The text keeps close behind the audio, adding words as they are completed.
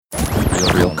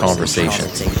real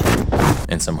conversations,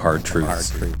 and some hard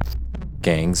truths.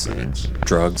 Gangs,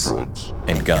 drugs,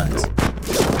 and guns.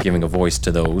 Giving a voice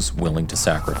to those willing to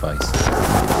sacrifice.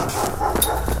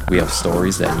 We have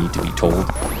stories that need to be told.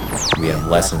 We have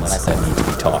lessons that need to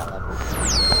be taught.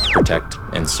 Protect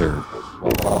and serve.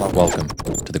 Welcome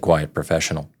to The Quiet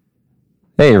Professional.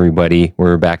 Hey everybody,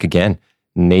 we're back again.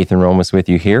 Nathan Romas with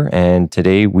you here, and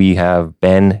today we have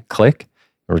Ben Klick,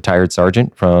 a retired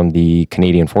sergeant from the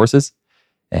Canadian Forces.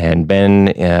 And Ben,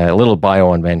 a little bio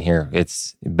on Ben here.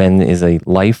 Ben is a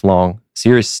lifelong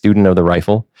serious student of the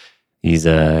rifle. He's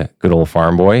a good old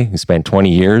farm boy who spent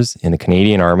 20 years in the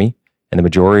Canadian Army, and the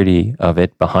majority of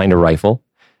it behind a rifle.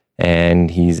 And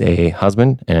he's a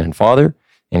husband and father,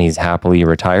 and he's happily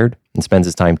retired and spends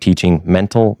his time teaching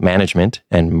mental management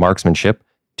and marksmanship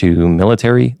to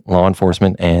military, law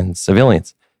enforcement, and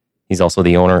civilians. He's also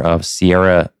the owner of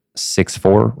Sierra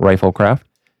 6.4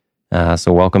 Riflecraft.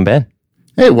 So welcome, Ben.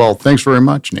 Hey, well, thanks very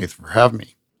much, Nathan, for having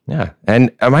me. Yeah.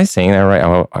 And am I saying that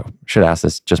right? I should ask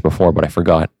this just before, but I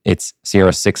forgot. It's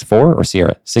Sierra 6.4 or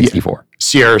Sierra 64? Yeah,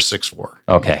 Sierra 6.4.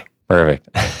 Okay, perfect.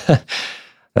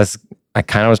 I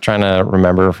kind of was trying to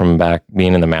remember from back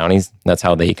being in the Mounties. That's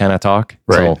how they kind of talk.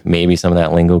 Right. So maybe some of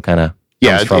that lingo kind of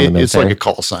comes from the military. It's like a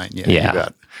call sign. Yeah. You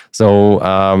bet. So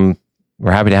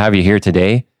we're happy to have you here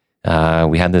today.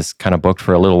 We had this kind of booked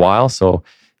for a little while, so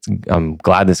I'm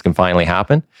glad this can finally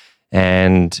happen.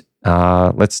 And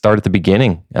let's start at the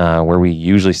beginning, where we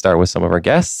usually start with some of our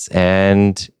guests.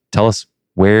 And tell us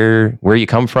where you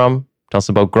come from. Tell us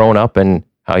about growing up and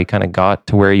how you kind of got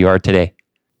to where you are today.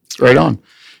 Right on.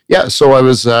 Yeah, so I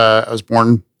was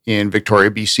born in Victoria,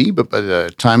 BC, but by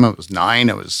the time I was 9,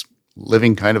 I was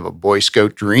living kind of a Boy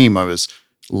Scout dream. I was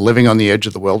living on the edge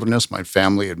of the wilderness. My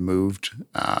family had moved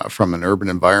from an urban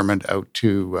environment out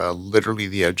to literally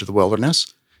the edge of the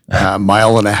wilderness, a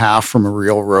mile and a half from a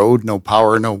real road, no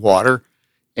power, no water.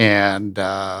 And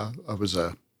I was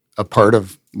a part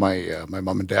of my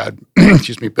mom and dad,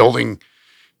 building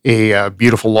a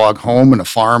beautiful log home and a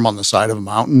farm on the side of a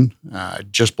mountain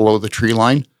just below the tree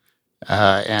line.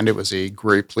 And it was a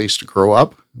great place to grow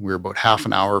up. We were about half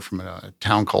an hour from a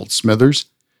town called Smithers.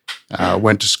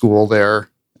 Went to school there,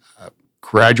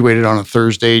 graduated on a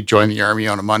Thursday, joined the Army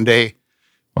on a Monday,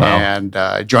 and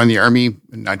joined the Army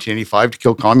in 1985 to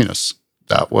kill communists.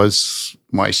 That was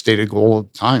my stated goal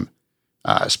at the time.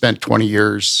 I spent 20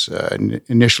 years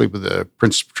initially with the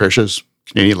Princess Patricia's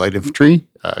Canadian Light Infantry.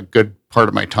 A good part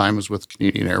of my time was with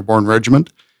Canadian Airborne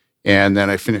Regiment. And then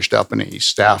I finished up in a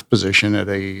staff position at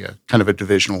a kind of a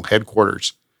divisional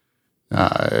headquarters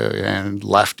and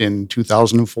left in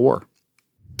 2004.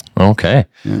 Okay.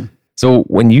 Yeah. So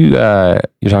when you're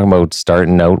talking about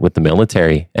starting out with the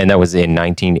military, and that was in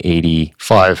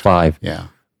 1985. Yeah.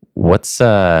 What's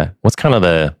kind of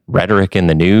the rhetoric in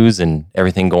the news and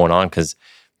everything going on? Because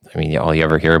I mean, all you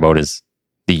ever hear about is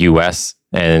the U.S.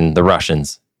 and the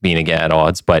Russians being at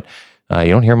odds, but you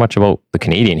don't hear much about the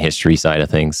Canadian history side of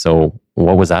things. So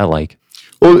what was that like?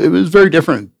 Well, it was very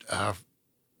different, of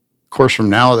course, from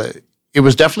now. That it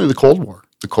was definitely the Cold War.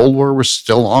 The Cold War was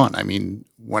still on. I mean,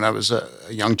 when I was a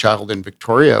young child in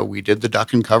Victoria, we did the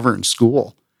duck and cover in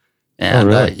school. And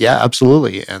really? Yeah,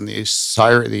 absolutely. And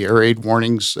the air raid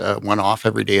warnings went off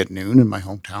every day at noon in my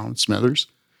hometown, Smithers.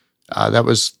 That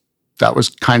was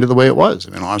kind of the way it was. I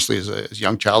mean, honestly, as a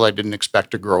young child, I didn't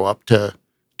expect to grow up to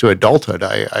adulthood.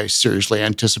 I seriously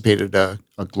anticipated a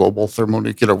global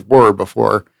thermonuclear war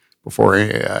before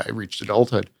I reached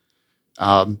adulthood.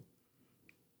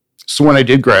 So when I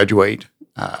did graduate,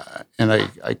 and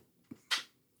I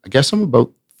guess I'm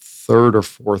about third or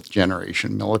fourth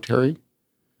generation military.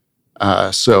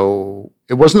 So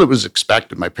it wasn't that it was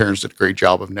expected. My parents did a great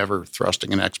job of never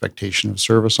thrusting an expectation of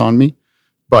service on me,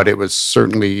 but it was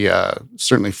certainly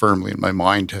firmly in my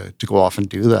mind to go off and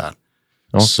do that.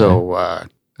 Okay. So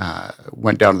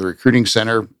went down to the recruiting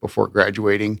center before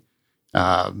graduating,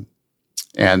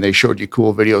 and they showed you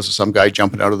cool videos of some guy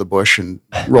jumping out of the bush and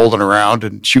rolling around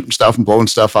and shooting stuff and blowing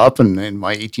stuff up. And in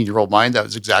my 18-year-old mind, that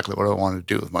was exactly what I wanted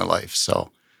to do with my life.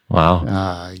 So,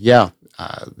 wow.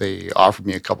 They offered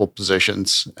me a couple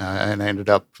positions, and I ended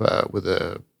up with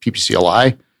a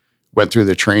PPCLI. Went through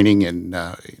the training in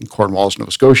Cornwallis,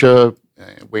 Nova Scotia,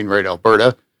 Wainwright,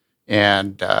 Alberta.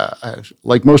 And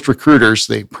like most recruiters,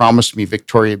 they promised me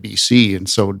Victoria, BC. And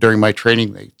so during my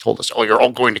training, they told us, "Oh, you're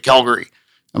all going to Calgary."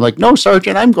 I'm like, "No,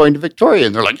 Sergeant, I'm going to Victoria."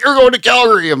 And they're like, "You're going to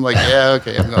Calgary." I'm like, "Yeah,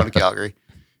 okay, I'm going to Calgary."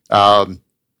 I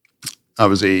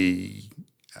was a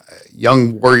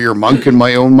young warrior monk in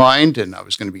my own mind, and I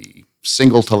was going to be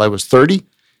single till I was 30.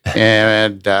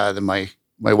 And then my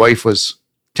wife was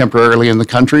temporarily in the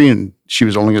country, and she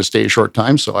was only going to stay a short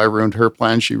time. So I ruined her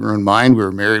plans. She ruined mine. We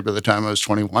were married by the time I was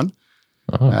 21.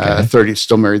 Okay.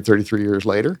 Still married 33 years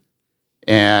later,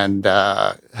 and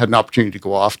had an opportunity to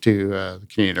go off to the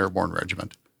Canadian Airborne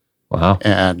Regiment. Wow.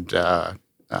 And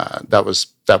that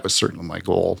was certainly my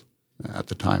goal at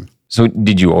the time. So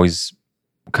did you always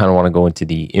kind of want to go into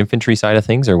the infantry side of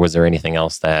things, or was there anything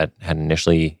else that had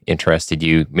initially interested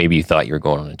you? Maybe you thought you were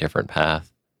going on a different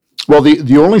path. Well,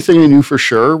 the only thing I knew for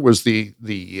sure was the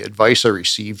advice I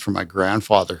received from my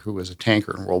grandfather, who was a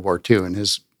tanker in World War II, and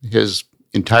his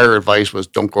entire advice was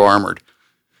don't go armored.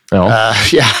 Oh,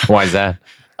 yeah. Why is that?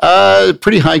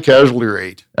 Pretty high casualty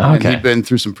rate. Okay. And he'd been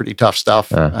through some pretty tough stuff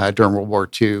during World War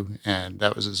II, and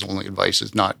that was his only advice: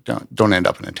 is don't end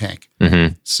up in a tank.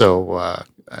 Mm-hmm. So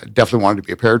definitely wanted to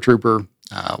be a paratrooper.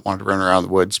 Wanted to run around the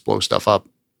woods, blow stuff up,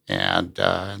 and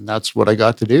that's what I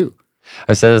got to do.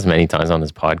 I've said this many times on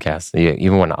this podcast.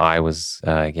 Even when I was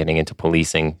getting into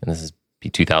policing, and this is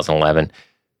 2011,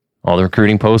 all the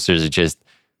recruiting posters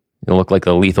look like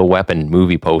the Lethal Weapon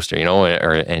movie poster,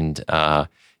 and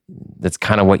that's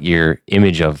kind of what your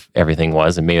image of everything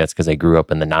was. And maybe that's because I grew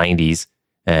up in the 90s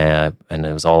and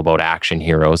it was all about action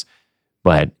heroes,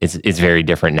 but it's very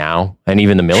different now. And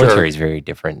even the military is very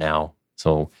different now.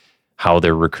 So how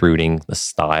they're recruiting, the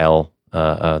style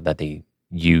that they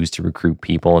use to recruit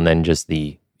people, and then just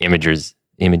the images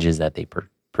that they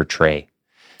portray.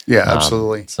 Yeah,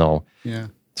 absolutely. So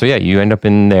you end up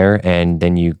in there, and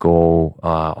then you go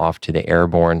off to the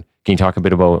airborne. Can you talk a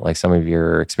bit about like some of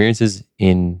your experiences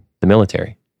in the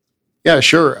military? Yeah,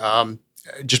 sure.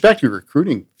 Just back to your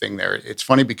recruiting thing there. It's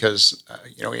funny because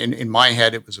in my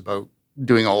head it was about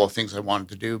doing all the things I wanted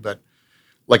to do, but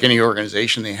like any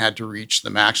organization, they had to reach the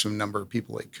maximum number of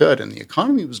people they could, and the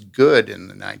economy was good in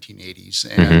the 1980s,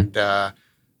 and the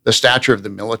stature of the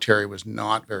military was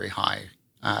not very high.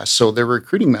 So their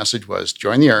recruiting message was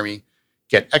join the Army,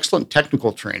 get excellent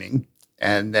technical training,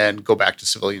 and then go back to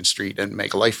civilian street and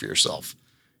make a life for yourself.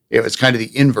 It was kind of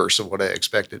the inverse of what I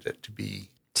expected it to be.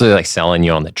 So they're like selling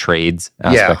you on the trades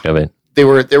aspect of it. They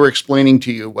were explaining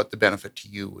to you what the benefit to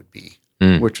you would be,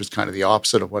 which was kind of the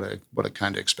opposite of what I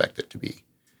kind of expect it to be.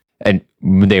 And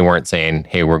they weren't saying,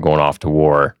 hey, we're going off to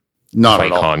war, not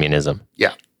fight at all. Communism.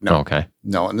 Yeah. No. Okay.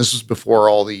 No, and this was before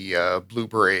all the Blue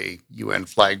Beret UN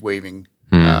flag waving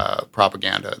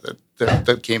propaganda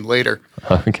that came later.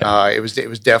 Okay. It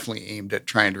was definitely aimed at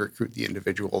trying to recruit the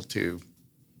individual to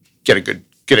get a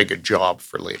good job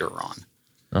for later on.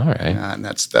 All right. And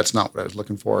that's not what I was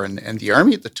looking for. And the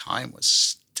Army at the time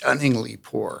was stunningly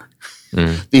poor.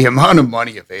 The amount of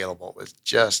money available was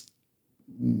just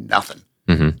nothing.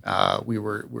 Mm-hmm. We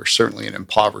were certainly an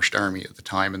impoverished Army at the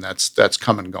time, and that's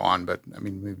come and gone. But I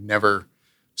mean, we've never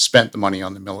spent the money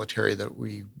on the military that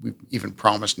we even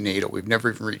promised NATO. We've never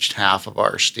even reached half of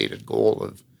our stated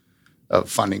goal of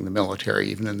funding the military,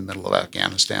 even in the middle of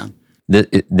Afghanistan.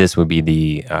 This would be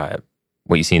the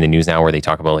what you see in the news now, where they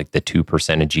talk about like the 2%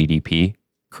 of GDP.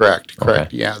 Correct. Okay.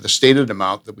 Yeah, the stated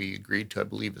amount that we agreed to, I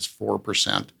believe, is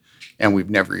 4%, and we've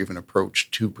never even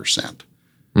approached 2%.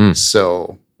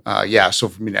 So. So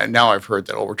for me now, I've heard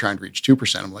that we're trying to reach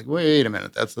 2%. I'm like, wait a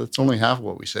minute, that's only half of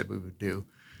what we said we would do.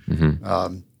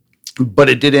 Mm-hmm. But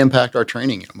it did impact our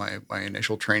training. My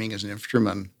initial training as an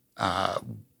infantryman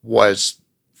was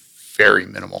very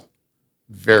minimal,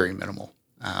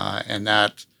 and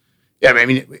that,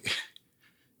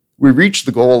 we reached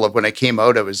the goal of when I came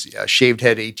out. I was a shaved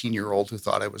head 18-year-old who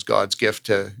thought I was God's gift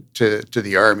to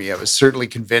the Army. I was certainly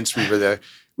convinced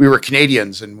we were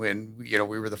Canadians, and when we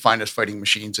were the finest fighting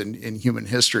machines in human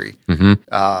history.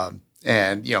 Mm-hmm.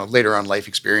 And later on life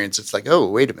experience, it's like, oh,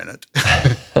 wait a minute,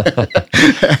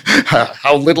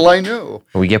 how little I know.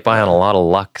 We get by on a lot of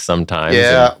luck sometimes.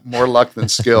 Yeah, more luck than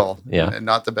skill. Yeah, and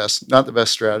not the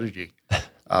best strategy.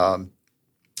 I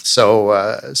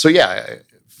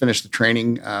finished the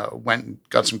training, went and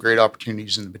got some great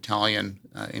opportunities in the battalion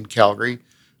in Calgary. It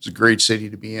was a great city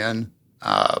to be in.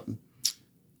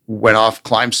 Went off,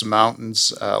 climbed some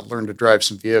mountains, learned to drive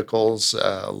some vehicles,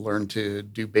 learned to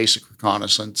do basic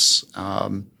reconnaissance,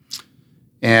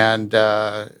 and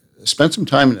spent some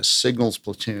time in a signals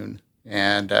platoon.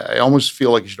 And I almost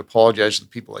feel like I should apologize to the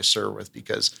people I serve with,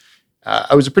 because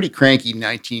I was a pretty cranky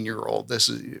 19-year-old.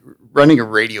 Running a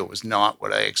radio was not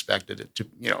what I expected it to,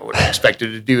 what I expected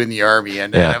to do in the Army.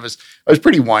 And I was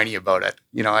pretty whiny about it.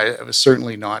 I was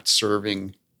certainly not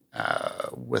serving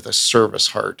with a service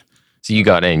heart. So you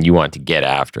got in, you wanted to get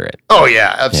after it. Oh,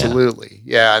 yeah, absolutely.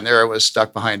 Yeah, and there I was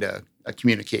stuck behind a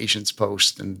communications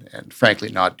post and frankly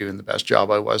not doing the best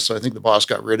job I was. So I think the boss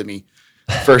got rid of me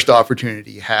first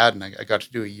opportunity he had, and I got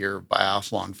to do a year of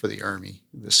biathlon for the Army,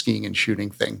 the skiing and shooting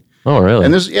thing. Oh, really?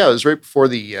 And it was right before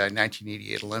the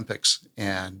 1988 Olympics.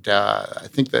 And I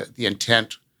think that the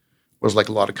intent was, like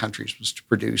a lot of countries, was to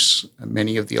produce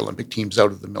many of the Olympic teams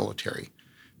out of the military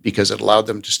because it allowed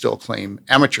them to still claim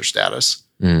amateur status,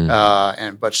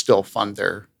 but still fund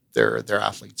their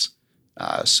athletes.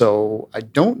 So I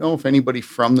don't know if anybody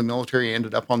from the military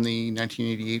ended up on the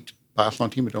 1988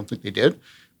 biathlon team. I don't think they did,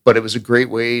 but it was a great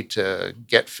way to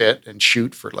get fit and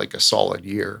shoot for like a solid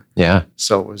year. Yeah.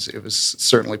 So it was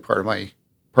certainly part of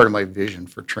my vision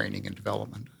for training and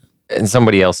development. And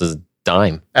somebody else's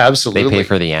dime. Absolutely. They pay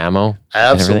for the ammo.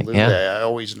 Absolutely. Yeah. I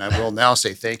always, and I will now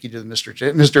say thank you to the Mr.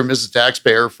 and Mrs.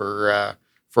 Taxpayer for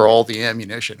all the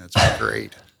ammunition. It's been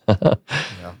great.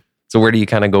 Yeah. So where do you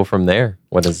kind of go from there?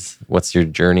 What's your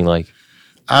journey like?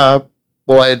 Well,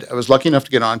 I was lucky enough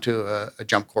to get onto a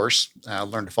jump course.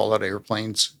 Learned to fall out of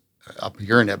airplanes up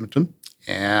here in Edmonton,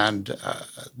 and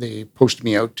they posted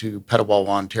me out to Petawawa,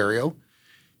 Ontario.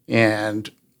 And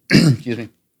excuse me,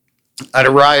 I'd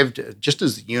arrived just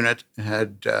as the unit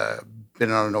had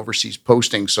been on an overseas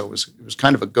posting, so it was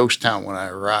kind of a ghost town when I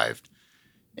arrived,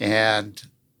 and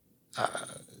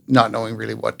not knowing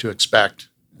really what to expect.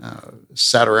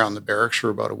 Sat around the barracks for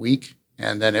about a week,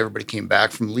 and then everybody came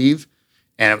back from leave,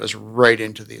 and it was right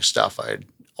into the stuff I'd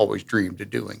always dreamed of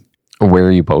doing. Where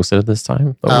are you posted at this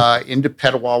time? Into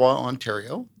Petawawa,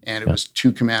 Ontario, and it was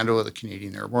 2 Commando of the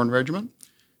Canadian Airborne Regiment.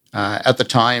 At the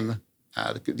time,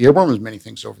 the Airborne was many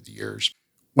things over the years.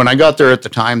 When I got there at the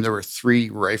time, there were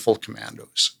 3 rifled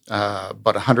commandos,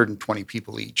 about 120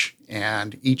 people each,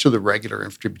 and each of the regular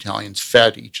infantry battalions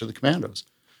fed each of the commandos.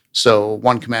 So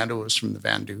 1 commando was from the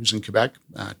Vandus in Quebec,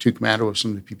 2 commando was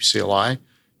from the PPCLI,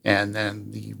 and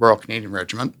then the Royal Canadian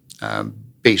Regiment,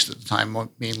 based at the time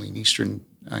mainly in Eastern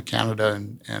Canada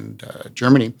and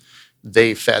Germany,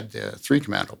 they fed the 3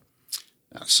 commando.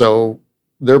 So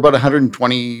there were about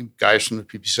 120 guys from the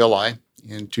PPCLI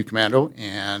in 2 commando,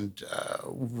 and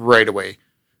right away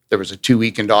there was a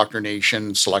 2-week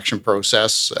indoctrination selection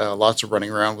process, lots of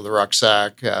running around with a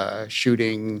rucksack,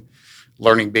 shooting,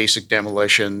 learning basic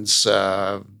demolitions,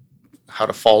 how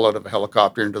to fall out of a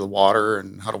helicopter into the water,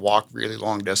 and how to walk really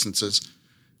long distances.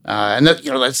 And that's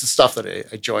the stuff that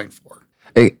I joined for.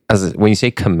 When you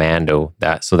say commando,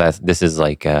 this is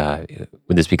like,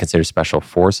 would this be considered special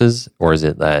forces, or is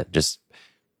it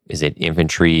is it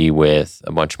infantry with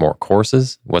a bunch more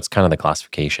courses? What's kind of the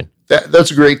classification? That's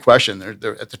a great question. At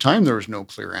the time, there was no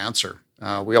clear answer.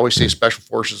 We always say special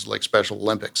forces like Special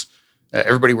Olympics.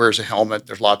 Everybody wears a helmet.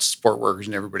 There's lots of sport workers,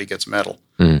 and everybody gets a medal.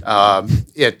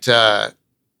 The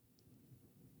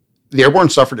Airborne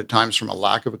suffered at times from a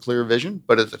lack of a clear vision,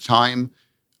 but at the time,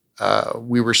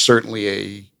 we were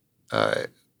certainly a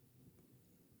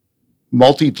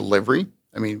multi-delivery.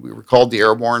 I mean, we were called the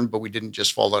Airborne, but we didn't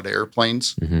just fall out of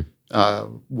airplanes.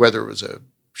 Whether it was a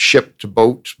ship to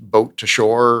boat, boat to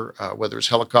shore, whether it was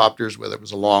helicopters, whether it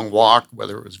was a long walk,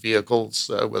 whether it was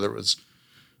vehicles,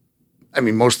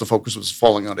 most of the focus was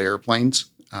falling out of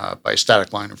airplanes by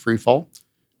static line and free fall.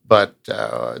 But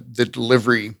the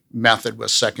delivery method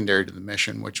was secondary to the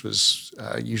mission, which was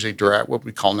usually what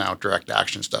we call now direct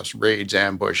action stuff, raids,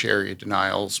 ambush, area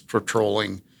denials,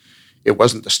 patrolling. It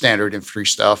wasn't the standard infantry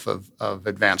stuff of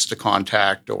advance to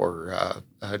contact or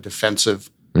defensive.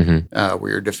 We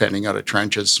were defending out of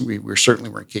trenches. We certainly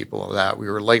weren't capable of that. We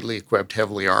were lightly equipped,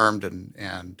 heavily armed,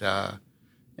 and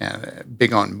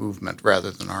big on movement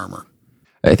rather than armor.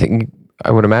 I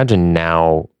would imagine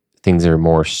now things are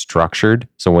more structured.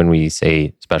 So when we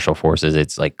say special forces,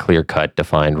 it's like clear-cut,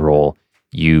 defined role.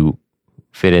 You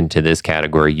fit into this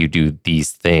category. You do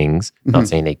these things. Not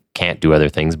saying they can't do other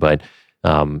things, but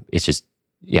it's just,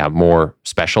 more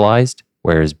specialized.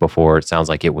 Whereas before, it sounds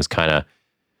like it was kind of,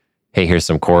 hey, here's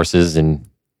some courses and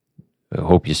I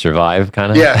hope you survive,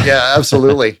 kind of. Yeah,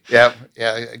 absolutely. Yeah.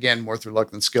 Again, more through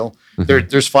luck than skill.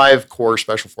 There's 5 core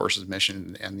special forces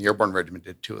missions, and the Airborne Regiment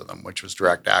did 2 of them, which was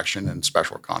direct action and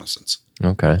special reconnaissance.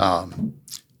 Okay.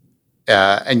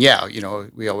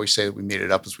 We always say that we made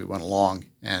it up as we went along,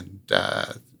 and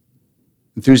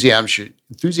enthusiasm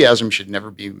should never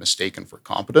be mistaken for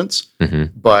competence.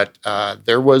 But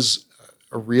there was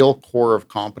a real core of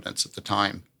competence at the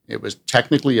time. It was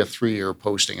technically a 3-year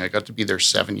posting. I got to be there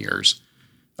 7 years.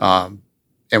 And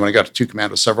when I got to 2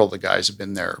 Commando, several of the guys have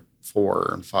been there 4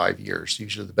 and 5 years,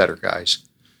 usually the better guys.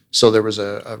 So there was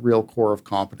a real core of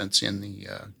competence in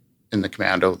the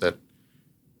Commando that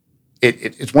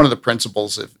it's one of the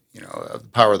principles of the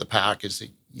power of the pack is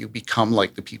that you become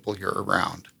like the people you're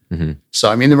around.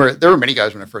 So, there were many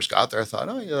guys when I first got there. I thought,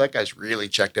 oh, yeah, that guy's really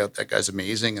checked out. That guy's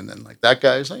amazing. And then that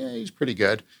guy's like, yeah, he's pretty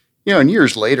good. And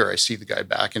years later, I see the guy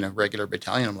back in a regular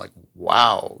battalion. I'm like,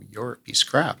 wow, you're a piece of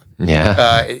crap.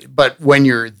 Yeah. But when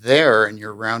you're there and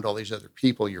you're around all these other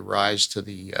people, you rise to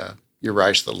the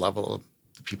level of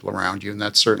the people around you, and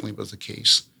that certainly was the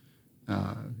case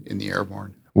in the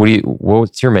airborne.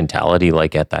 What's your mentality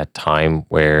like at that time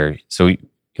where,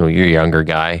 you're a younger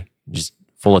guy, just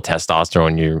full of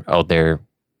testosterone, you're out there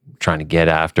trying to get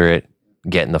after it,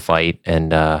 get in the fight. And,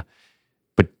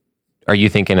 but are you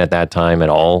thinking at that time at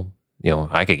all,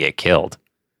 I could get killed?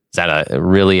 Is that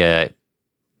I'm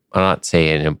not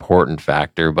saying an important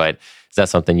factor, but is that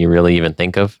something you really even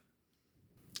think of?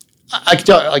 I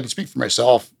can speak for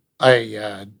myself.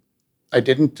 I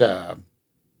didn't,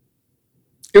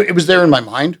 it was there in my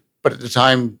mind, but at the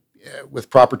time, with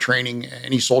proper training,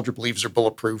 any soldier believes they're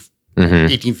bulletproof,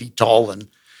 18 feet tall, and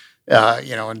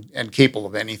and capable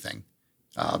of anything.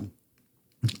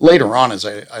 Later on, as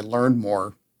I learned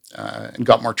more and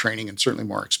got more training and certainly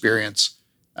more experience,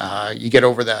 you get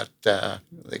over that.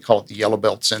 They call it the yellow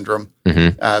belt syndrome,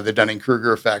 the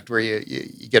Dunning-Kruger effect, where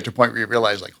you get to a point where you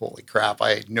realize, like, holy crap,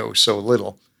 I know so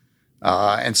little.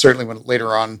 And certainly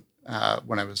later on,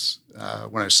 when I was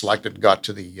selected and got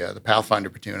to the Pathfinder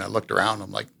platoon, I looked around.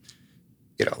 I'm like,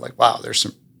 wow, there's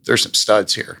some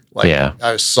studs here. Like, Yeah.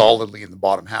 I was solidly in the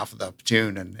bottom half of that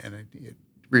platoon, and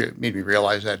it made me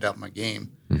realize I had upped my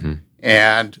game.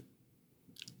 And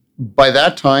by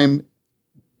that time,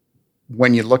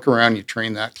 when you look around, you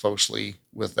train that closely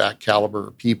with that caliber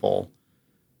of people,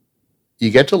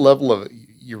 you get to a level of,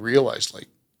 you realize, like,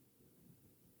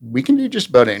 we can do just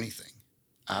about anything.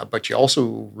 But you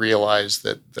also realize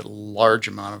that a large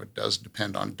amount of it does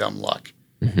depend on dumb luck.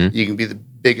 You can be the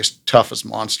biggest, toughest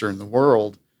monster in the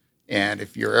world, and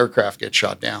if your aircraft gets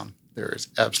shot down, there is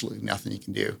absolutely nothing you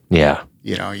can do. Yeah.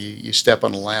 You step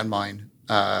on a landmine,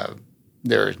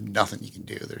 there is nothing you can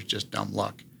do. There's just dumb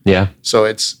luck. Yeah. So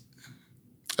I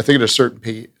think at a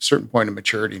certain point of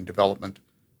maturity and development,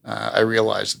 I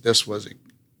realized that this was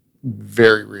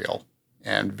very real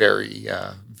and very,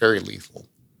 very lethal.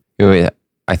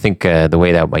 I think the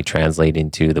way that might translate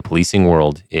into the policing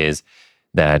world is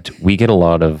that we get a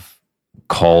lot of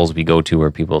calls we go to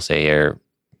where people say,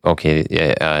 okay,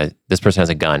 this person has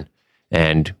a gun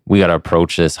and we got to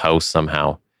approach this house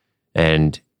somehow.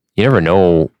 And you never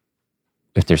know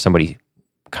if there's somebody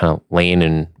kind of laying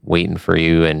and waiting for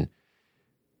you. And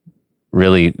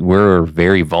really, we're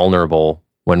very vulnerable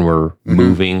when we're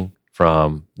moving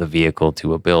from the vehicle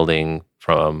to a building,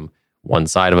 from one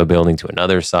side of a building to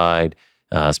another side,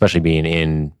 especially being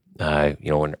in,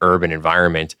 an urban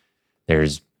environment.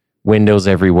 There's windows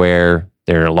everywhere.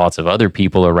 There are lots of other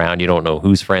people around. You don't know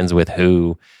who's friends with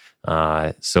who.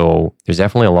 So there's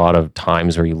definitely a lot of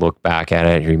times where you look back at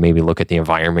it, or you maybe look at the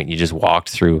environment you just walked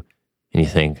through and you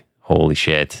think, holy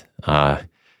shit, that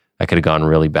could have gone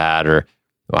really bad. Or,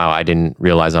 wow, I didn't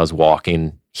realize I was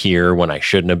walking here when I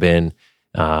shouldn't have been.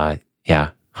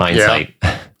 Hindsight.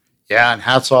 Yeah, and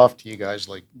hats off to you guys.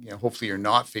 Like, hopefully you're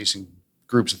not facing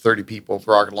groups of 30 people with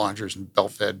rocket launchers and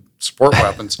belt-fed support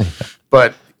weapons,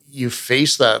 but you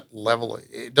face that level.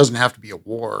 It doesn't have to be a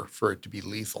war for it to be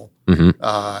lethal.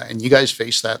 And you guys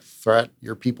face that threat.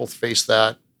 Your people face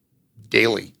that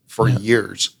daily for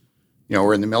years.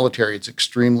 We're in the military. It's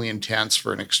extremely intense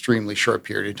for an extremely short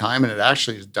period of time, and it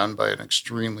actually is done by an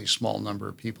extremely small number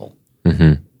of people.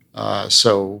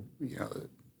 So,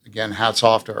 again, hats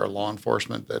off to our law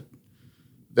enforcement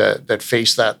that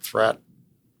face that threat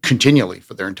continually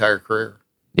for their entire career.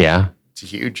 Yeah. It's a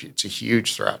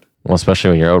huge threat. Well,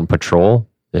 especially when you're out in patrol,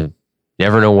 you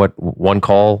never know what one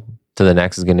call to the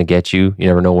next is going to get you. You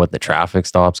never know what the traffic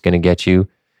stop's going to get you.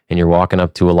 And you're walking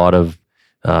up to a lot of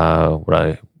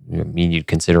you'd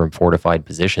consider them fortified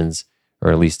positions,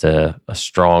 or at least a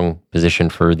strong position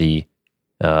for the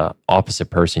opposite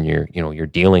person you're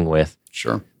dealing with.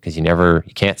 Sure. Because you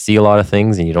can't see a lot of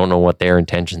things and you don't know what their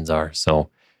intentions are. So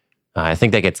I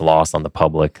think that gets lost on the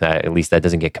public. That at least that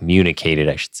doesn't get communicated,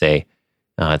 I should say.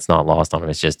 It's not lost on them.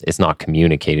 It's not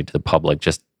communicated to the public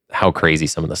just how crazy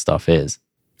some of the stuff is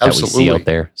that we see out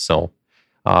there. So,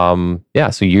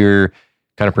 so you're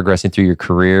kind of progressing through your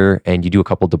career and you do a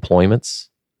couple deployments.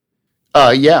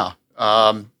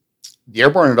 The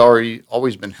airborne had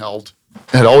always been held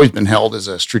as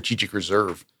a strategic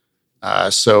reserve.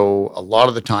 So a lot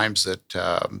of the times that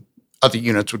other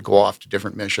units would go off to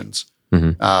different missions,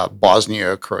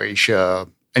 Bosnia, Croatia,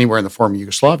 anywhere in the former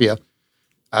Yugoslavia,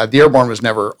 the airborne was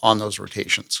never on those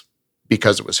rotations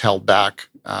because it was held back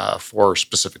for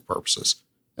specific purposes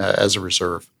as a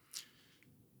reserve.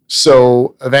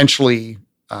 So eventually,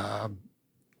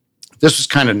 this was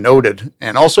kind of noted,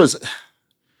 and also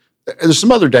there's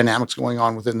some other dynamics going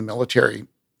on within the military.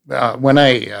 when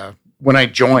I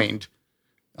joined,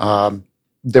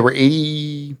 there were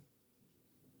 80,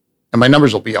 and my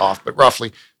numbers will be off, but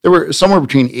roughly there were somewhere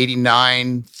between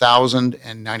 89,000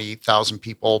 and 98,000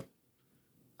 people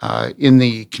in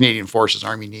the Canadian Forces,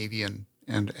 Army, Navy, and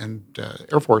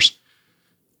Air Force.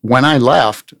 When I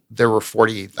left, there were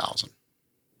 48,000.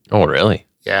 Oh, really?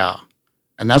 Yeah.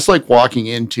 And that's like walking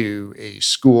into a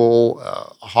school,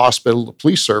 a hospital, a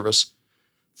police service,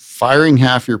 firing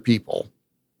half your people,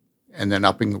 and then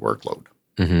upping the workload.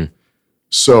 Mm-hmm.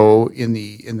 So in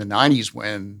the 90s,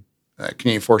 when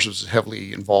Canadian Forces was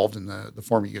heavily involved in the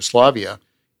former Yugoslavia,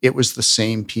 it was the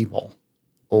same people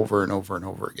over and over and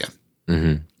over again.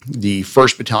 Mm-hmm. The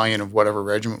 1st Battalion of whatever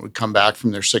regiment would come back from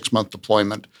their 6-month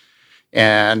deployment,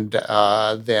 and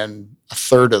then a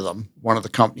third of them, one of the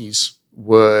companies,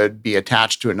 would be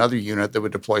attached to another unit that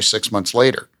would deploy 6 months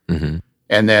later. Mm-hmm.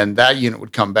 And then that unit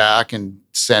would come back and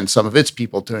send some of its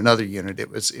people to another unit. It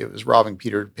was robbing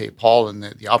Peter to pay Paul, and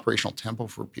the operational tempo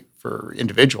for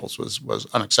individuals was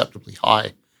unacceptably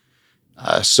high.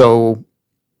 So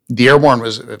the Airborne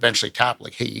was eventually tapped,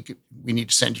 like, hey, we need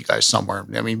to send you guys somewhere.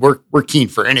 I mean, we're keen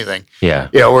for anything. Yeah.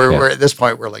 We're at this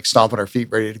point, we're like stomping our feet,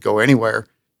 ready to go anywhere.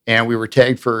 And we were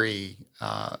tagged for a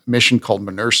mission called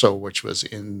MINURSO, which was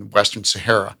in Western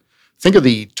Sahara. Think of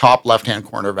the top left-hand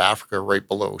corner of Africa, right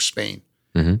below Spain.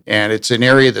 Mm-hmm. And it's an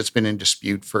area that's been in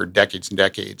dispute for decades and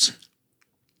decades.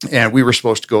 And we were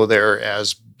supposed to go there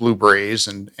as Blue Berets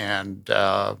and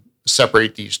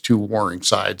separate these two warring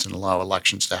sides and allow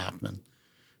elections to happen, and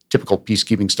typical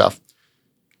peacekeeping stuff.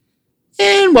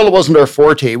 And while it wasn't our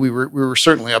forte, we were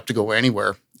certainly up to go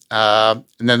anywhere. And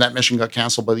then that mission got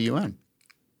canceled by the UN.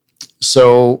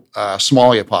 So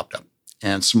Somalia popped up.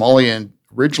 And Somalia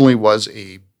originally was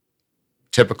a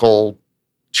typical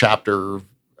Chapter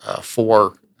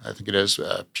 4, I think it is,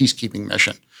 peacekeeping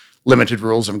mission. Limited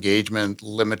rules of engagement,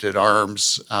 limited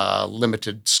arms,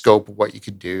 limited scope of what you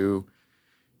could do,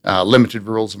 limited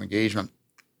rules of engagement.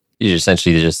 You're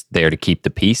essentially just there to keep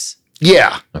the peace?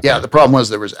 Yeah. Okay. Yeah. The problem was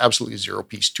there was absolutely zero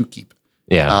peace to keep.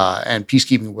 Yeah. And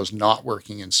peacekeeping was not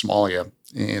working in Somalia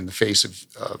in the face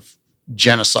of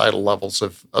genocidal levels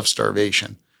of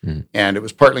starvation. Mm. And it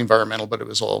was partly environmental, but it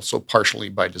was also partially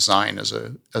by design as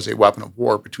a weapon of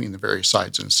war between the various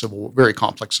sides in a very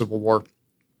complex civil war.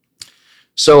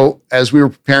 So as we were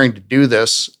preparing to do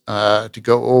this, to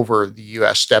go over, the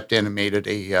U.S. stepped in and made it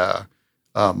a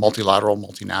multilateral,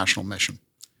 multinational mission.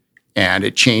 And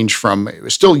it changed from, it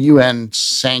was still UN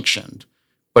sanctioned,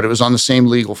 but it was on the same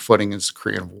legal footing as the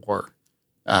Korean War,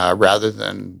 rather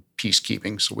than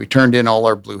peacekeeping. So we turned in all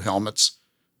our blue helmets,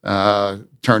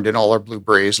 turned in all our blue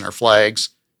berets and our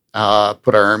flags,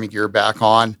 put our army gear back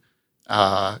on,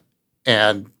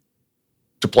 and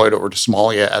deployed over to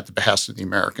Somalia at the behest of the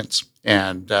Americans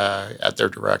and at their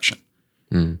direction.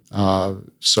 Mm.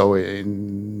 So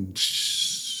in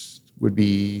would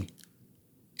be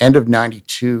end of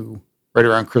 92, right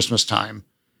around Christmas time,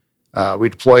 we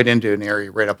deployed into an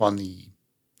area right up on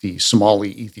the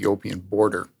Somali-Ethiopian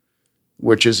border,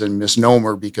 which is a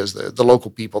misnomer because the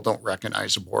local people don't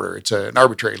recognize the border. It's an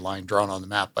arbitrary line drawn on the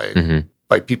map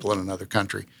by people in another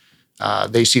country.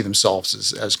 They see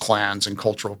themselves as clans and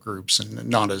cultural groups, and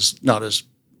not as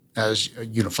a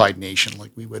unified nation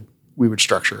like we would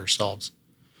structure ourselves.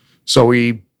 So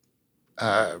we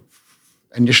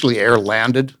initially air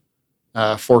landed,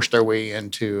 forced our way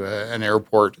into an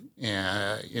airport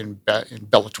in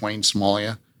Belatwain,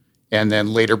 Somalia, and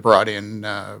then later brought in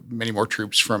many more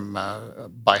troops from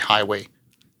by highway,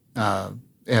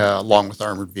 along with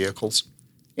armored vehicles.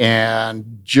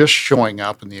 And just showing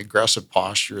up in the aggressive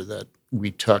posture that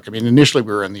we took. I mean, initially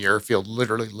we were in the airfield,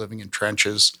 literally living in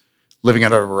trenches, living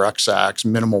out of rucksacks,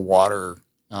 minimal water,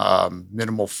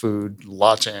 minimal food,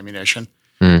 lots of ammunition.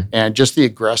 Mm. And just the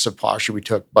aggressive posture we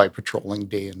took by patrolling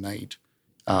day and night.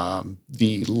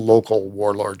 The local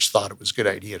warlords thought it was a good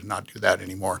idea to not do that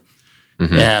anymore.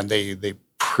 Mm-hmm. And they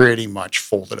pretty much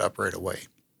folded up right away.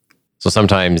 So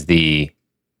sometimes the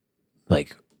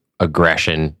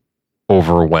aggression,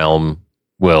 overwhelm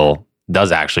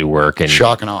does actually work and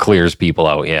shock and awe. Clears people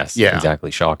out. Yes, yeah.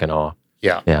 Exactly. Shock and awe.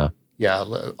 Yeah. Yeah. Yeah.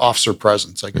 Officer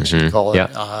presence, I guess Mm-hmm. you'd call it.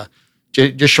 Yeah.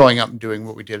 Just showing up and doing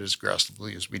what we did as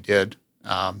aggressively as we did.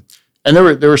 And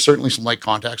there were certainly some light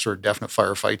contacts or definite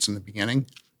firefights in the beginning.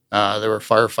 There were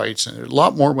firefights, and a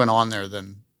lot more went on there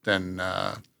than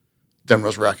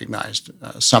was recognized.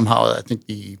 Somehow, I think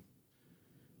the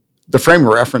frame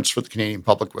of reference for the Canadian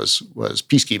public was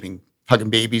peacekeeping, hugging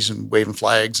babies and waving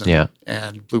flags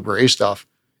and blue beret stuff,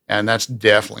 and that's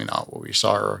definitely not what we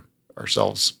saw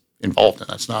ourselves involved in.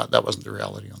 That wasn't the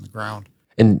reality on the ground.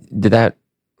 And did that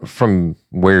from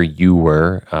where you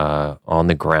were on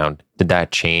the ground, did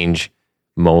that change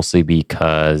mostly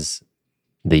because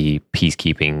the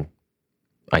peacekeeping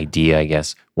idea, I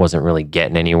guess, wasn't really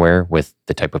getting anywhere with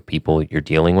the type of people you're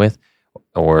dealing with?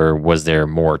 Or was there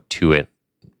more to it?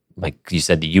 Like you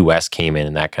said, the U.S. came in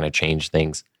and that kind of changed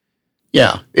things.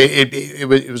 Yeah, it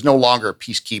was no longer a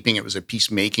peacekeeping; it was a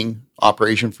peacemaking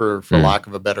operation, for lack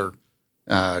of a better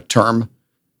term.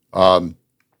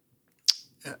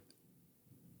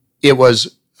 It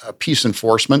was a peace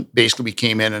enforcement. Basically, we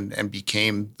came in and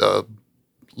became the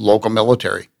local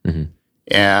military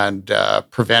and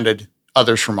prevented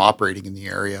others from operating in the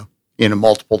area in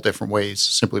multiple different ways,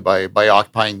 simply by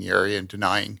occupying the area and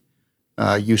denying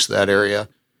use of that area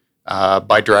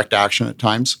by direct action at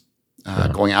times.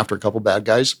 Going after a couple bad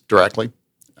guys directly,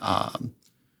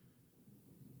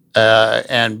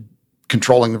 and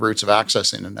controlling the routes of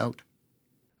access in and out.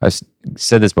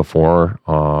 Said this before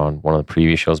on one of the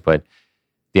previous shows, but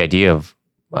the idea of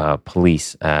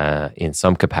police in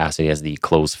some capacity as the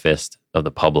closed fist of the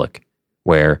public,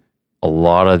 where a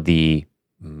lot of the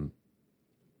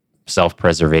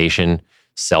self-preservation,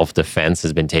 self-defense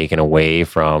has been taken away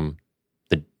from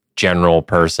the general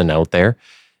person out there.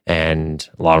 And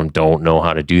a lot of them don't know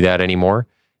how to do that anymore.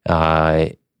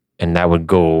 And that would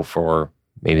go for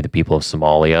maybe the people of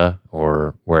Somalia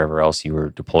or wherever else you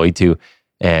were deployed to.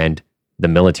 And the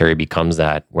military becomes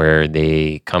that, where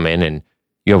they come in and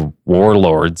you have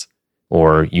warlords,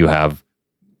 or you have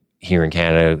here in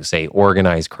Canada, say,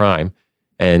 organized crime,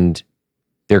 and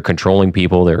they're controlling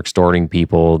people, they're extorting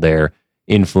people, they're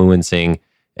influencing,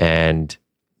 and,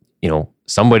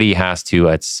 somebody has to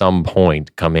at some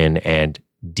point come in and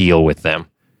deal with them.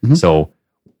 So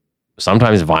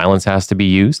sometimes violence has to be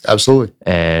used. Absolutely.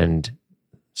 And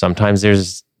sometimes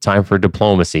there's time for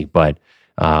diplomacy. But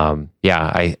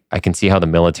I can see how the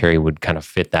military would kind of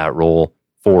fit that role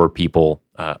for people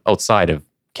outside of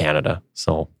Canada.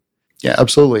 So yeah,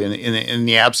 absolutely. In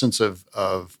the absence of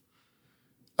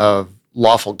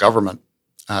lawful government,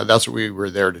 that's what we were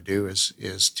there to do,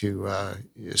 is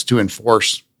to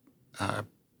enforce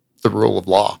the rule of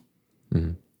law.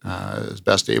 As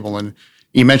best able. And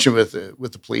you mentioned with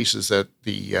the police is that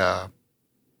the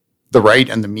right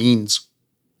and the means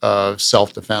of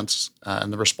self-defense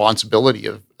and the responsibility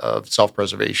of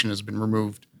self-preservation has been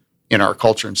removed in our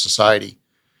culture and society.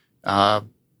 And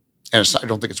I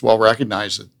don't think it's well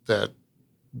recognized that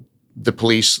the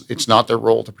police, it's not their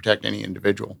role to protect any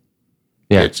individual.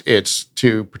 Yeah. It's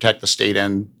to protect the state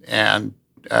and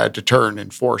deter and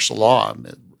enforce the law,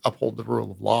 uphold the rule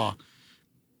of law.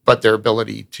 But their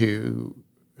ability to,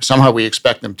 somehow we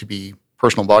expect them to be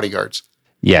personal bodyguards.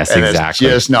 Yes, and exactly.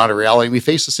 It's just not a reality. We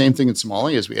face the same thing in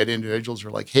Somalia. As we had individuals who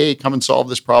were like, hey, come and solve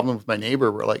this problem with my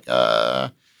neighbor. We're like,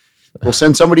 we'll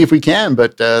send somebody if we can,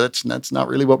 but that's not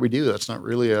really what we do. That's not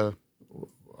really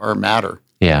our matter.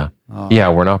 Yeah.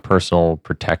 We're not personal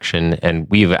protection. And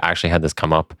we've actually had this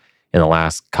come up in the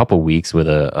last couple of weeks with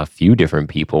a few different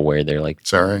people where they're like,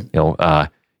 sorry,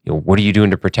 what are you doing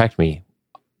to protect me?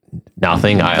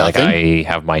 Nothing. I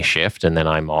have my shift and then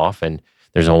I'm off, and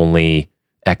there's only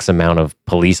X amount of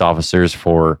police officers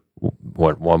for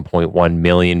 1.1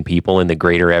 million people in the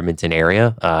greater Edmonton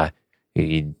area.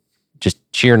 Just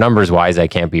sheer numbers wise, I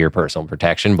can't be your personal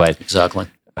protection, but exactly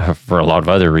for a lot of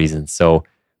other reasons. So,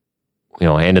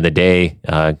 end of the day,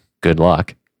 good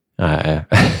luck.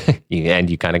 And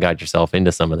you kind of got yourself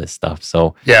into some of this stuff.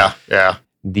 So yeah.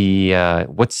 The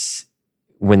what's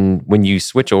when you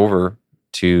switch over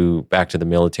back to the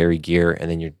military gear,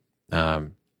 and then you're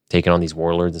taking on these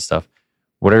warlords and stuff,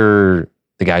 what are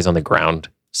the guys on the ground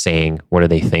saying? What are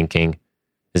they thinking?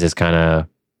 Is this kind of,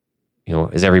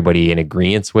 is everybody in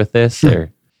agreement with this,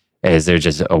 or is there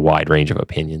just a wide range of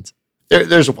opinions?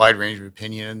 There's a wide range of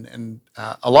opinion, and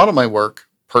a lot of my work,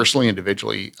 personally,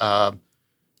 individually, it's kind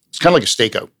of like a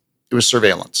stakeout. It was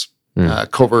surveillance,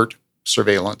 covert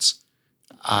surveillance,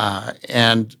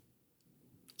 and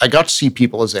I got to see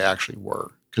people as they actually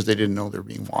were, because they didn't know they were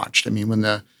being watched. I mean, when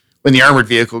the armored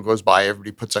vehicle goes by,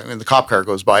 when the cop car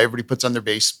goes by, everybody puts on their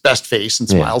best face and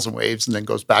smiles and waves, and then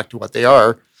goes back to what they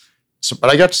are. So, but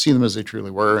I got to see them as they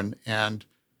truly were, and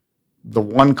the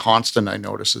one constant I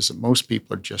notice is that most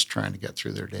people are just trying to get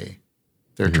through their day.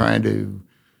 They're trying to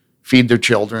feed their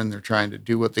children. They're trying to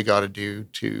do what they got to do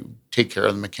to take care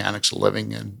of the mechanics of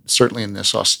living, and certainly in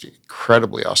this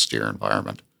incredibly austere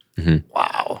environment.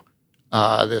 Wow.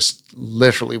 This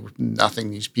literally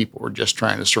nothing. These people were just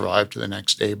trying to survive to the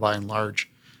next day, by and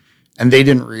large. And they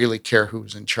didn't really care who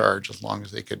was in charge, as long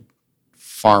as they could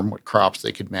farm what crops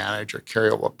they could manage or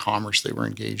carry out what commerce they were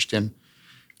engaged in.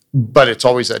 But it's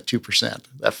always that 2%,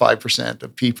 that 5%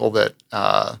 of people that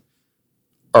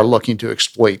are looking to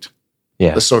exploit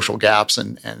Yeah. the social gaps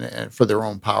and for their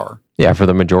own power. Yeah. For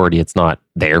the majority, it's not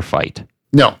their fight.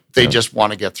 No, they just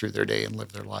want to get through their day and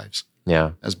live their lives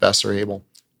as best they're able.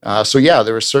 So yeah,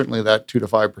 there was certainly that 2 to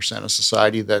 5% of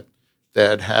society that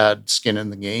had skin in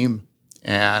the game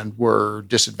and were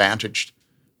disadvantaged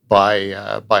by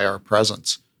our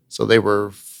presence. So they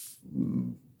were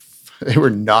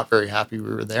not very happy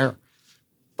we were there.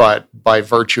 But by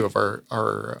virtue of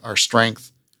our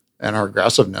strength and our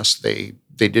aggressiveness, they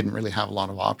didn't really have a lot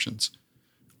of options.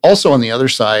 Also, on the other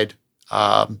side,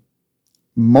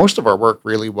 most of our work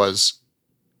really was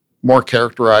more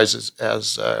characterized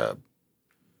as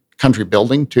country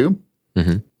building too.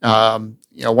 Mm-hmm.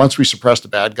 Once we suppressed the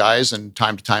bad guys and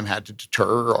time to time had to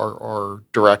deter or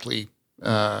directly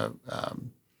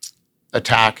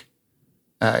attack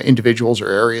individuals or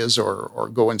areas or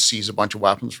go and seize a bunch of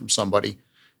weapons from somebody.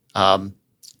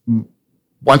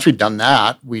 Once we'd done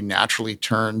that, we naturally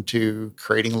turned to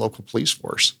creating a local police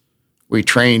force. We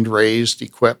trained, raised,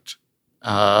 equipped,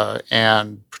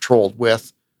 and patrolled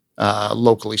with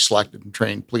locally selected and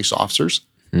trained police officers.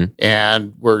 Mm-hmm.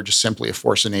 And we're just simply a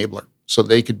force enabler. So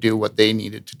they could do what they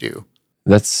needed to do.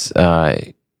 That's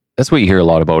what you hear a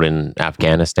lot about in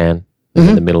Afghanistan, mm-hmm.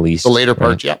 in the Middle East. The later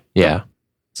part, yeah. Yeah.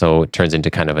 So it turns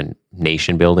into kind of a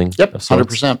nation building. Yep,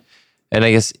 100%. And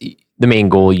I guess the main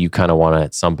goal, you kind of want to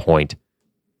at some point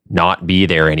not be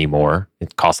there anymore.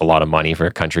 It costs a lot of money for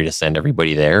a country to send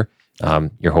everybody there.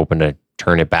 You're hoping to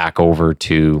turn it back over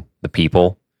to the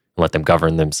people and let them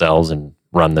govern themselves and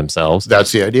run themselves.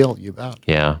 That's the ideal, you bet.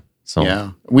 Yeah. So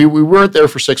yeah, we weren't there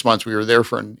for 6 months. We were there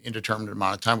for an indeterminate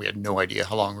amount of time. We had no idea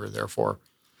how long we were there for.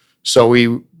 So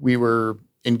we were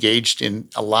engaged in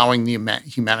allowing the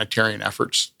humanitarian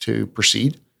efforts to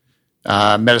proceed.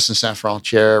 Médecins Sans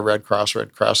Frontières, Red Cross,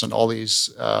 Red Crescent, all these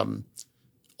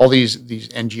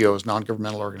NGOs,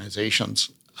 non-governmental organizations,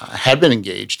 had been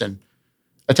engaged. And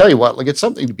I tell you what, like, it's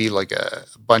something to be like a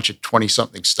bunch of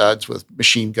 20-something studs with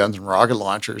machine guns and rocket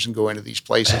launchers and go into these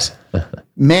places.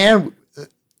 Man,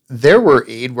 there were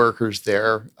aid workers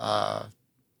there.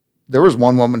 There was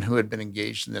one woman who had been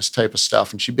engaged in this type of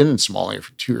stuff, and she'd been in Somalia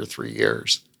for 2 or 3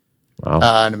 years. Wow.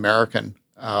 An American.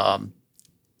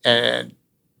 And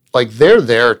like, they're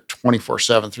there 24/7,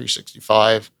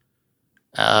 365.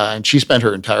 And she spent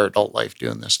her entire adult life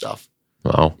doing this stuff.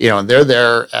 Wow. And they're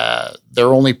there.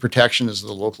 Their only protection is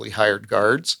the locally hired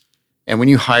guards. And when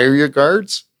you hire your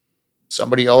guards,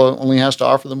 somebody only has to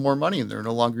offer them more money, and they're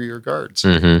no longer your guards.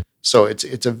 Mm-hmm. So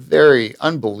it's a very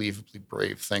unbelievably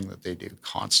brave thing that they do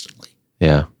constantly.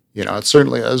 Yeah. It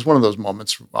was one of those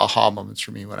aha moments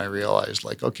for me when I realized,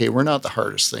 like, okay, we're not the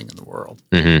hardest thing in the world.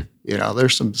 Mm-hmm.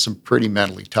 There's some pretty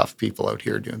mentally tough people out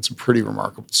here doing some pretty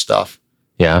remarkable stuff.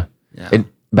 Yeah. Yeah.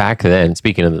 And back then,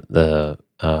 speaking of the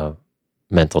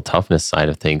mental toughness side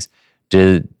of things,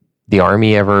 did the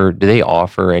Army did they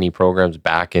offer any programs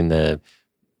back in the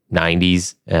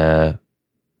 90s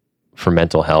for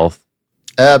mental health?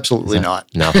 Absolutely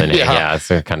not. Nothing. Yeah,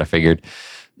 that's kind of figured.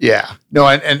 Yeah. No,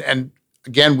 and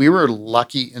again, we were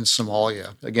lucky in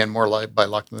Somalia. Again, more by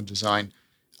luck than the design.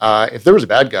 If there was a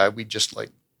bad guy, we just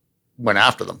went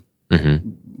after them. Mm-hmm.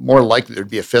 More likely there'd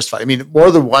be a fist fight. I mean,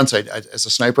 more than once, as a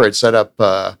sniper, I'd set up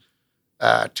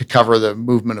to cover the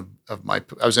movement of my.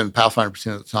 I was in Pathfinder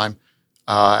platoon at the time.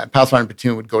 Pathfinder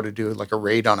platoon would go to do like a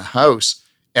raid on a house,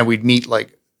 and we'd meet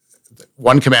like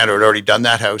one commander had already done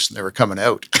that house, and they were coming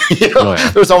out. Oh,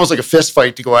 yeah. There was almost like a fist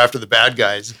fight to go after the bad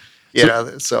guys.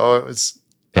 So it was.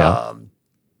 Yeah.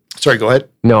 Sorry, go ahead.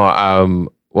 No.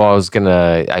 Well,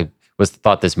 I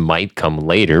thought this might come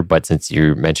later, but since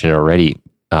you mentioned it already.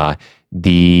 At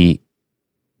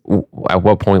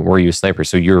what point were you a sniper?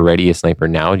 So you're already a sniper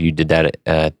now? You did that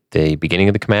at the beginning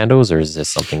of the commandos, or is this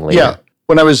something later? Yeah,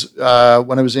 when I was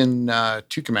in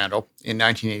 2 Commando in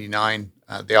 1989,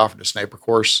 they offered a sniper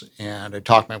course, and I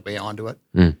talked my way onto it,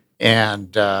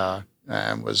 and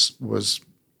was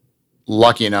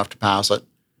lucky enough to pass it.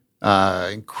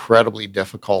 Incredibly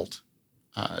difficult.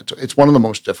 It's one of the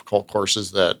most difficult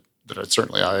courses that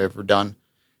I've ever done,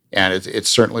 and it's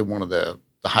certainly one of the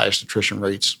highest attrition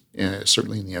rates,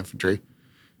 certainly in the infantry.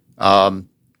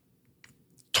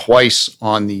 Twice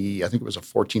I think it was a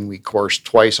 14-week course,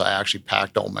 twice I actually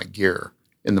packed all my gear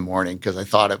in the morning because I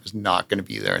thought I was not going to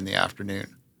be there in the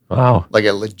afternoon. Wow. Like,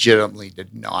 I legitimately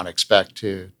did not expect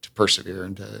to persevere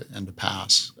and to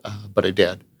pass, but I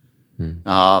did.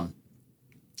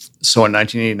 So in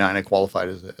 1989, I qualified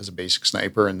as a basic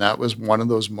sniper, and that was one of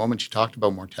those moments. You talked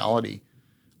about mortality.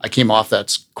 I came off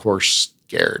that course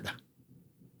scared,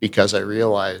 because I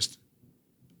realized,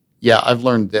 I've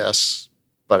learned this,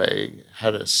 but I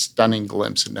had a stunning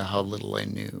glimpse into how little I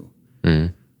knew.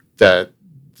 Mm. That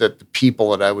that the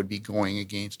people that I would be going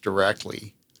against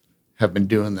directly have been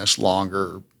doing this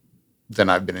longer than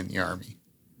I've been in the Army.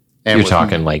 And you're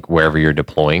talking like wherever you're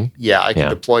deploying? Yeah, I can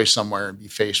deploy somewhere and be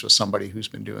faced with somebody who's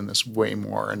been doing this way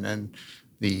more. And then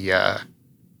the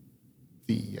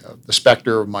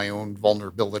specter of my own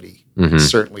vulnerability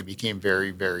certainly became very,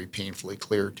 very painfully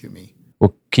clear to me.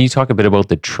 Well, can you talk a bit about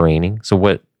the training? So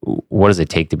what does it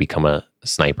take to become a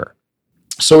sniper?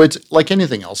 So it's like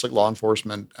anything else, like law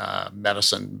enforcement,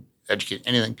 medicine, education,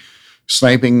 anything.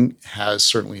 Sniping has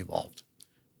certainly evolved.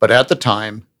 But at the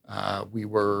time, we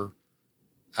were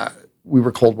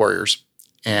Cold Warriors,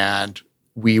 and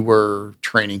we were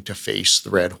training to face the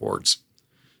Red Hordes.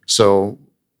 So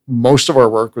most of our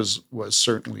work was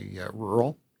certainly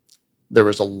rural. There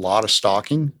was a lot of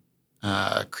stalking,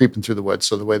 creeping through the woods.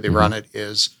 So the way they run it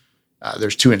is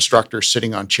there's two instructors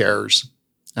sitting on chairs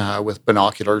with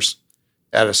binoculars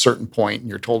at a certain point, and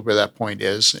you're told where that point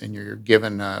is, and you're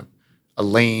given a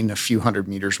lane a few hundred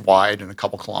meters wide and a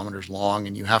couple kilometers long,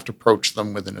 and you have to approach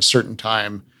them within a certain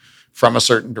time from a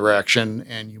certain direction,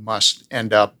 and you must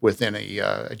end up within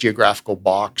a geographical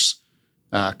box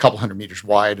a couple hundred meters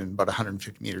wide and about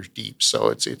 150 meters deep. So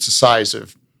it's the size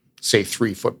of, say,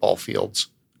 3 football fields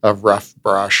of rough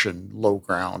brush and low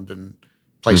ground and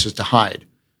places to hide.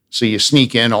 So you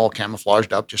sneak in all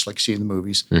camouflaged up, just like you see in the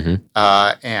movies,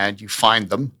 and you find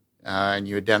them and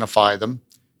you identify them,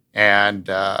 and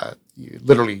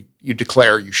you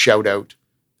declare, you shout out,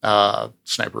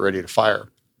 sniper ready to fire.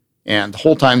 And the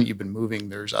whole time that you've been moving,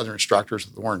 there's other instructors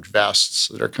with orange vests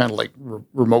that are kind of like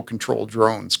remote control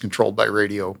drones controlled by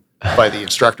radio by the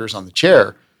instructors on the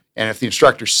chair. And if the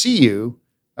instructors see you,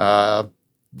 the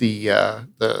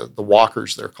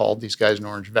walkers, they're called, these guys in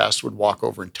orange vests, would walk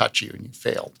over and touch you, and you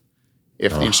failed.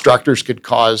 If the instructors could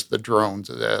cause the drones,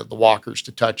 the walkers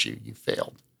to touch you, you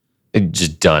failed. It's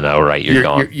just done outright. You're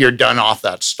gone. You're done off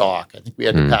that stock. I think we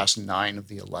had to pass 9 of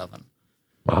the 11.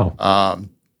 Wow.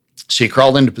 So you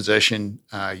crawled into position.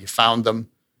 You found them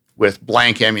with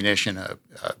blank ammunition,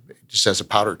 just as a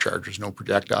powder charge. There's no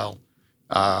projectile.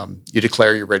 You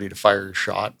declare you're ready to fire your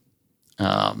shot.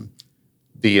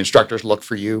 The instructors look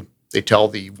for you. They tell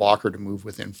the walker to move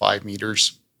within 5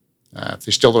 meters. If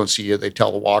they still don't see you, they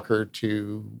tell the walker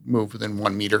to move within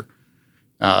 1 meter.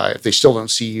 If they still don't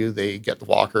see you, they get the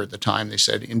walker at the time. They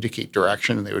said indicate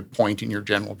direction, and they would point in your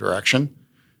general direction.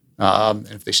 And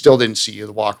if they still didn't see you,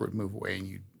 the walker would move away,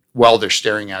 and while they're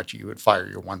staring at you, you would fire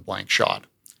your 1 blank shot.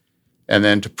 And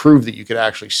then to prove that you could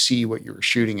actually see what you were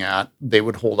shooting at, they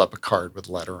would hold up a card with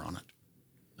a letter on it.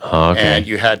 Okay. And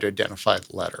you had to identify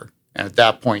the letter. And at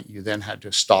that point, you then had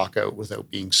to stalk out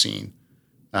without being seen.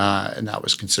 And that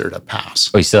was considered a pass.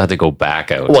 Oh, you still had to go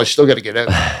back out. Well, you still got to get out.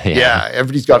 Yeah,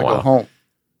 everybody's got to go home.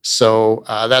 So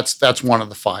that's one of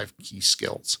the 5 key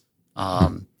skills.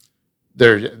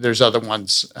 There's other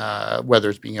ones, whether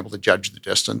it's being able to judge the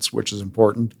distance, which is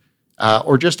important,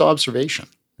 or just observation.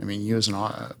 I mean, you as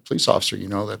a police officer, you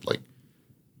know that like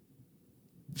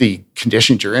the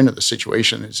conditions you're in of the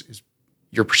situation is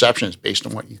your perception is based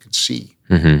on what you can see.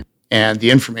 And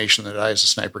the information that I as a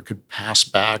sniper could pass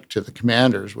back to the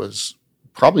commanders was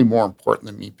probably more important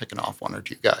than me picking off 1 or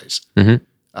 2 guys.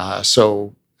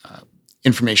 So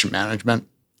information management,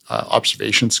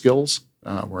 observation skills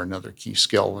were another key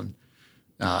skill. And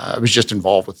I was just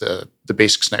involved with the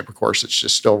basic sniper course that's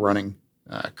just still running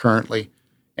currently.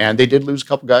 And they did lose a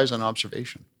couple guys on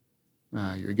observation.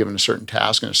 You're given a certain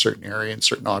task in a certain area and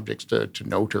certain objects to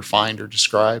note or find or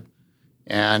describe.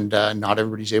 And not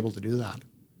everybody's able to do that.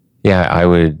 Yeah, I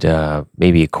would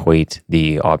maybe equate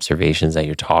the observations that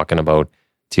you're talking about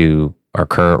to our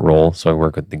current role. So I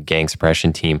work with the gang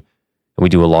suppression team, and we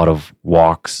do a lot of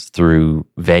walks through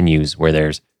venues where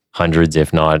there's hundreds,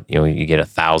 if not, you get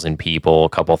 1,000 people, a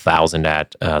couple thousand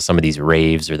at some of these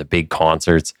raves or the big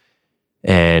concerts.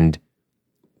 And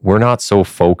we're not so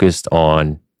focused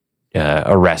on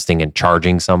arresting and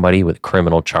charging somebody with a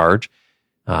criminal charge,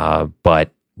 but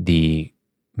the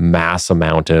mass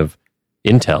amount of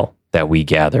intel that we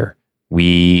gather,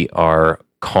 we are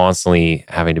constantly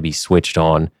having to be switched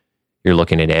on. You're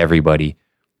looking at everybody,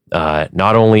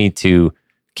 not only to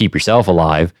keep yourself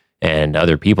alive and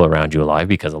other people around you alive,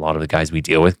 because a lot of the guys we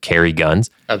deal with carry guns.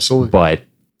 Absolutely. But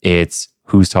it's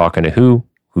who's talking to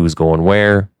who's going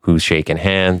where, who's shaking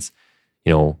hands,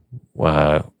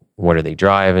 what are they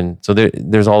driving? So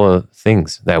there's all the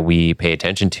things that we pay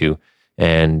attention to,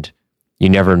 and you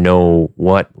never know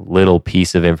what little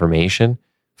piece of information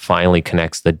finally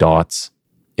connects the dots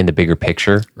in the bigger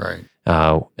picture, right?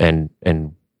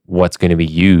 And what's going to be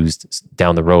used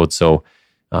down the road. So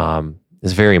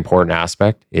this very important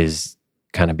aspect is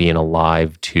kind of being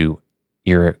alive to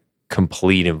your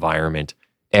complete environment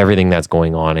everything that's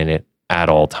going on in it at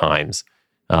all times.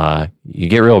 You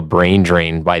get real brain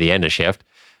drained by the end of shift,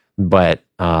 but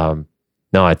no,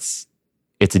 it's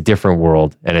a different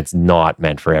world, and it's not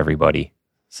meant for everybody.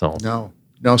 So no.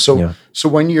 So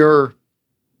when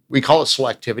we call it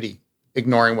selectivity,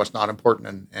 ignoring what's not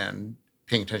important and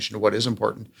paying attention to what is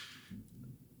important.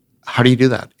 How do you do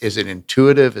that? Is it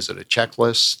intuitive? Is it a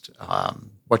checklist?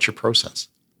 What's your process?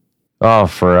 Oh,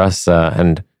 for us,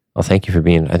 and thank you for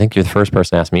being. I think you're the first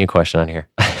person to ask me a question on here.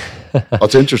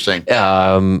 That's interesting.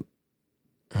 Our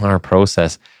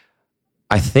process.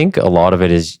 I think a lot of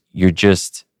it is you're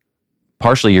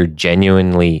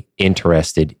genuinely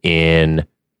interested in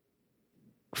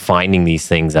finding these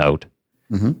things out.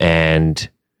 Mm-hmm. And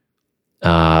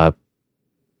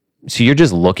so you're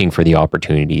just looking for the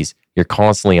opportunities. You're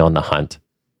constantly on the hunt,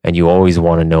 and you always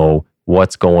want to know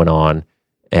what's going on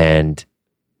and,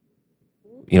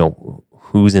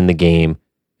 who's in the game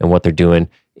and what they're doing.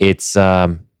 It's,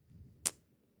 I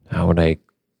don't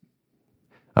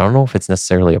know if it's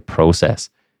necessarily a process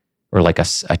or like a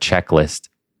checklist.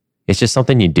 It's just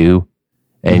something you do,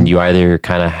 and you either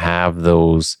kind of have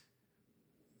those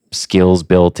skills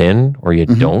built in or you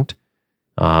don't.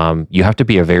 You have to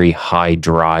be a very high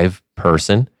drive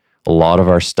person. A lot of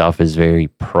our stuff is very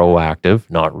proactive,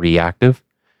 not reactive.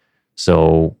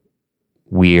 So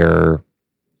we're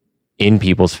in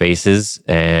people's faces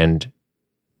and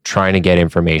trying to get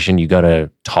information. You got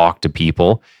to talk to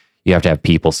people. You have to have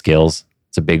people skills.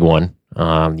 It's a big one.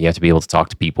 You have to be able to talk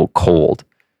to people cold.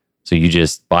 So you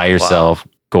just by yourself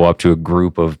go up to a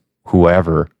group of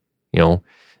whoever, you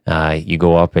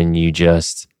go up and you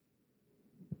just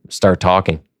start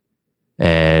talking.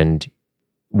 And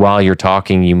while you're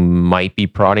talking, you might be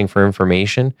prodding for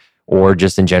information, or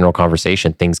just in general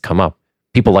conversation, things come up.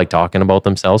 People like talking about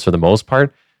themselves for the most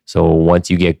part. So once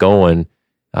you get going,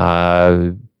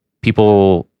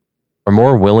 people are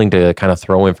more willing to kind of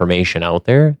throw information out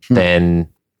there than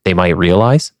they might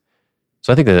realize.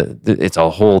 So I think that it's a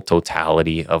whole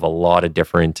totality of a lot of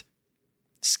different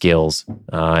skills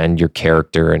and your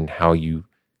character and how you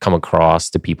come across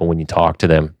to people when you talk to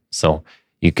them. So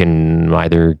you can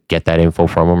either get that info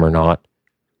from them or not.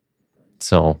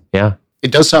 So, yeah.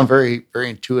 It does sound very, very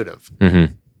intuitive.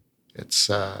 Mm-hmm. It's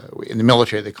in the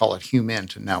military they call it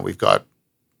HUMINT, and now we've got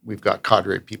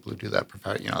cadre people who do that.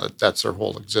 That's their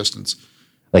whole existence.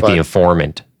 Like the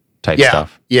informant type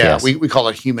stuff. Yeah, yes. we call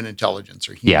it human intelligence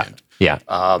or HUMINT. Yeah.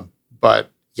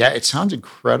 But yeah, it sounds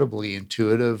incredibly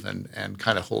intuitive and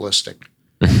kind of holistic.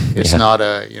 It's not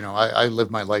I live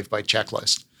my life by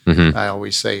checklist. Mm-hmm. I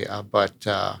always say,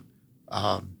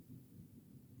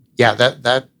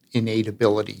 that innate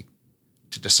ability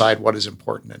to decide what is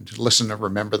important and to listen and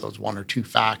remember those one or two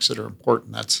facts that are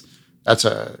important. It's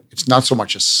not so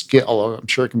much a skill, although I'm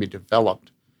sure it can be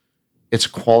developed. It's a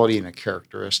quality and a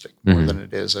characteristic more than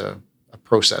it is a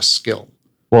process skill.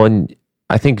 Well, and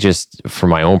I think just from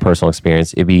my own personal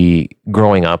experience, it'd be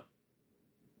growing up,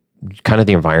 kind of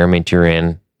the environment you're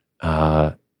in.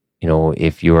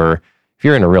 If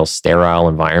you're in a real sterile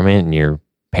environment and your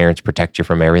parents protect you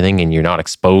from everything and you're not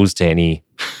exposed to any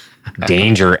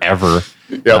danger ever,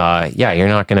 you're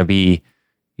not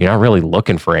really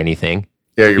looking for anything.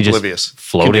 Yeah, you're just oblivious.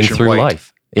 Floating through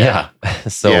life. Yeah.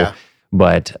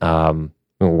 But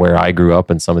where I grew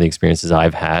up and some of the experiences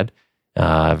I've had,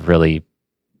 I've really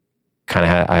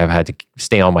I've had to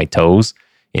stay on my toes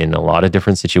in a lot of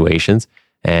different situations.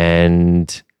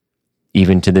 And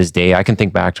even to this day, I can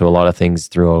think back to a lot of things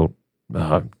throughout,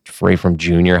 right from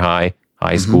junior high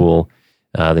school.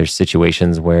 There's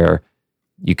situations where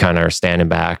you kind of are standing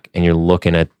back and you're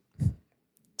looking at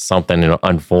something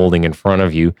unfolding in front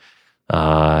of you.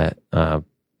 And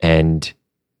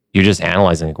you're just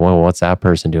analyzing, like, well, what's that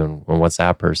person doing? Well, what's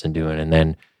that person doing? And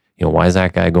then, why is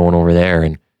that guy going over there?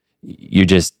 And you're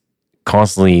just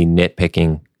constantly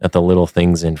nitpicking at the little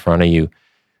things in front of you.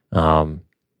 I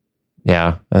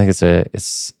think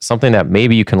it's something that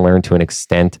maybe you can learn to an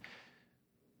extent.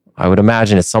 I would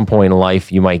imagine at some point in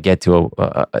life, you might get to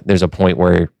there's a point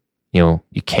where, you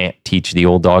can't teach the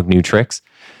old dog new tricks.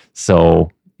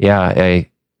 So I'm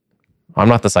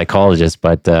not the psychologist,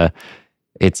 but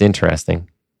it's interesting.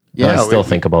 Yeah, I still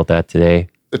think about that today.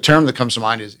 The term that comes to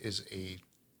mind is a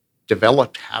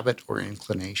developed habit or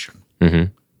inclination.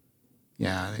 Mm-hmm.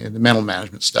 Yeah, the mental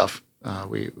management stuff.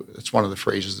 It's one of the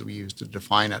phrases that we use to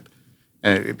define it,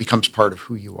 and it becomes part of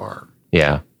who you are.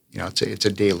 Yeah, it's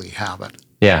a daily habit.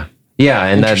 Yeah,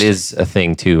 and that is a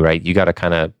thing too, right? You got to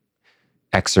kind of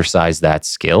exercise that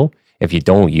skill. If you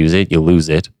don't use it, you lose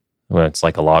it. Well, it's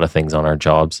like a lot of things on our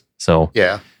jobs. So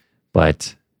yeah,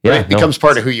 but it becomes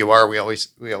part of who you are. We always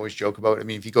joke about it. I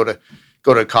mean, if you go to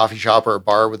go to a coffee shop or a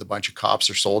bar with a bunch of cops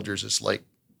or soldiers, it's like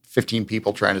 15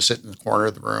 people trying to sit in the corner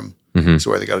of the room. So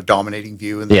where they got a dominating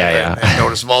view and, and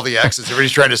notice of all the exits.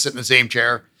 Everybody's trying to sit in the same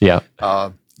chair. Yeah.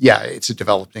 It's a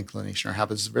developed inclination or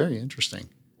habit. It's very interesting.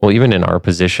 Well, even in our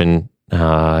position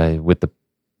with the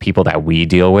people that we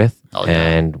deal with,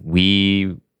 and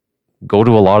we go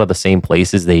to a lot of the same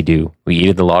places they do. We eat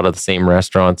at a lot of the same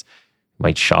restaurants,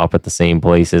 might shop at the same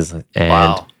places.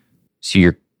 And so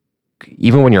you're,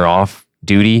 even when you're off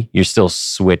duty, you're still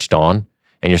switched on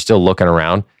and you're still looking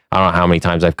around. I don't know how many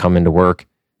times I've come into work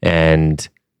and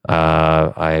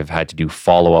I've had to do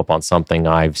follow-up on something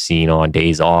I've seen on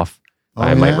days off.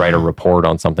 I might write a report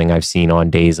on something I've seen on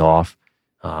days off,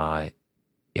 like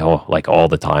all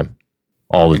the time.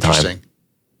 All the time.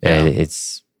 And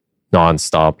it's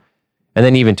nonstop. And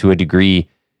then even to a degree,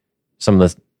 some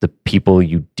of the people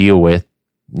you deal with,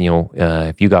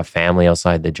 if you got family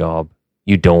outside the job,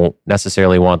 you don't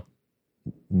necessarily want,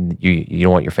 you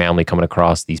don't want your family coming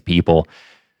across these people.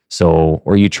 So,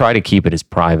 or you try to keep it as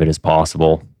private as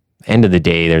possible. End of the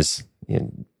day, there's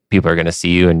people are going to see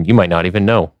you and you might not even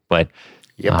know, but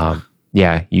you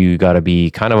got to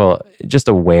be kind of just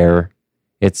aware.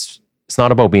 It's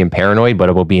not about being paranoid, but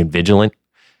about being vigilant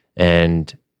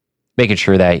and making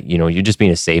sure that, you're just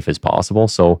being as safe as possible.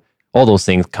 So all those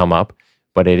things come up,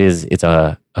 but it's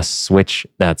a switch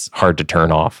that's hard to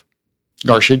turn off.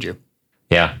 Nor should you.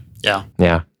 Yeah. Yeah.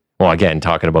 Yeah. Well, again,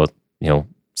 talking about,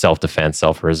 self-defense,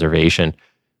 self-preservation,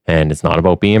 and it's not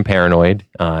about being paranoid,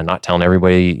 not telling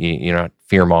everybody, you're not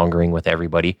fear-mongering with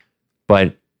everybody,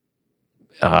 but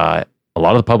a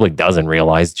lot of the public doesn't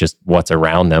realize just what's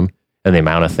around them and the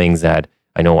amount of things that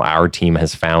I know our team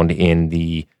has found in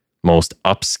the most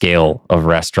upscale of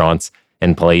restaurants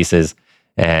and places.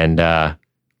 And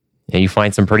you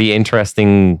find some pretty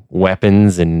interesting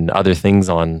weapons and other things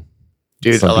on.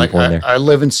 Dude, I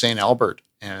live in St. Albert,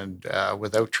 and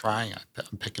without trying,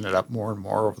 I'm picking it up more and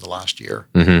more over the last year.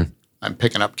 I'm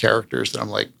picking up characters that I'm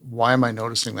like, why am I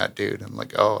noticing that dude? I'm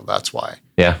like, oh, that's why.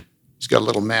 Yeah. He's got a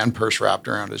little man purse wrapped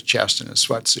around his chest in his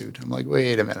sweatsuit. I'm like,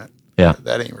 wait a minute. Yeah.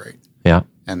 That ain't right. Yeah.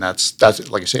 And that's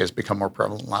like I say, it's become more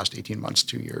prevalent in the last 18 months,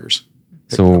 2 years.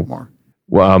 So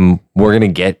we're going to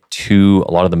get to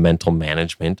a lot of the mental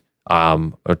management.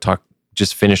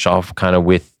 Just finish off kind of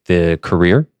with the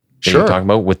career that you're talking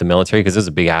about with the military, because this is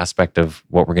a big aspect of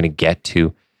what we're going to get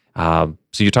to. So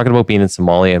you're talking about being in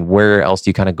Somalia, and where else do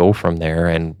you kind of go from there,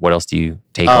 and what else do you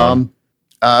take on?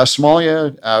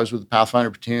 Somalia, I was with the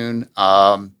Pathfinder platoon.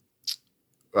 Our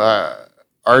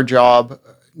job,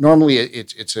 normally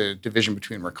it's a division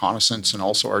between reconnaissance, and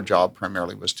also our job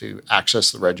primarily was to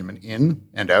access the regiment in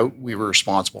and out. We were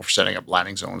responsible for setting up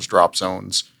landing zones, drop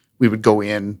zones. We would go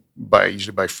in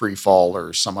usually by free fall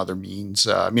or some other means.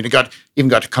 It even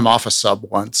got to come off a sub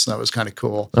once. That was kind of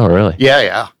cool. Oh, really?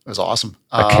 Yeah. It was awesome.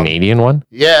 A Canadian one?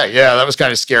 Yeah. That was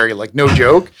kind of scary. Like, no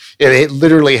joke. It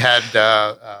literally had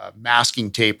masking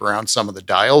tape around some of the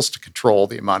dials to control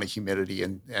the amount of humidity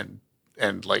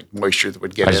and like moisture that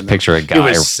would get in. I just picture a guy. It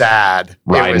was sad.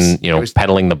 Riding,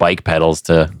 pedaling the bike pedals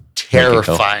to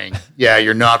terrifying. Yeah,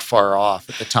 you're not far off.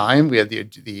 At the time, we had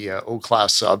the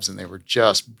O-class subs, and they were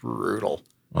just brutal.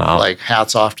 Wow. Like,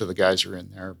 hats off to the guys who are in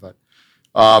there. But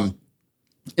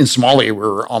in Somalia, we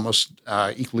were almost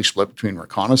equally split between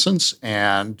reconnaissance,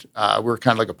 and we were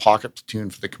kind of like a pocket platoon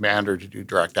for the commander to do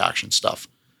direct action stuff.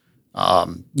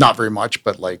 Not very much,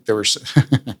 but like there were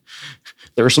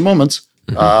some moments.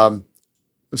 I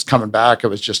was coming back. I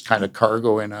was just kind of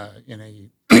cargo in a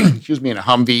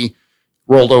Humvee.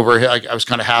 Rolled over. I was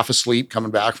kind of half asleep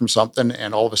coming back from something,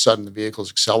 and all of a sudden the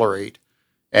vehicles accelerate,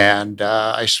 and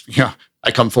I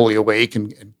come fully awake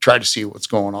and try to see what's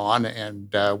going on,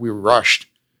 and we were rushed.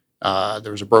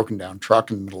 There was a broken down truck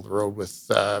in the middle of the road with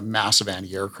a massive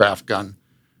anti-aircraft gun.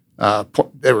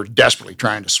 They were desperately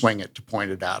trying to swing it to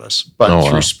point it at us, but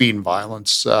through speed and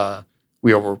violence,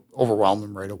 we overwhelmed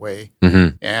them right away.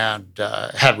 And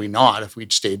had we not, if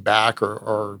we'd stayed back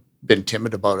or been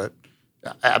timid about it,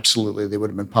 absolutely, they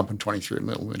would have been pumping 23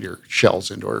 millimeter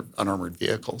shells into our unarmored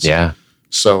vehicles. Yeah.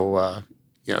 So,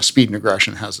 speed and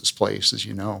aggression has its place, as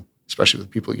you know, especially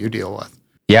with people you deal with.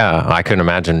 Yeah, I couldn't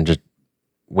imagine just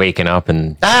waking up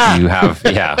and you have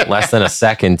less than a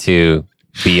second to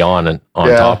be on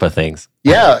top of things.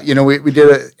 Yeah, we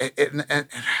did it, and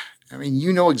I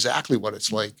mean, exactly what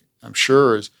it's like. I'm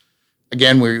sure.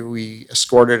 Again, we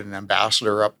escorted an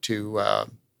ambassador up to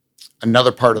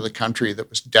another part of the country that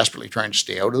was desperately trying to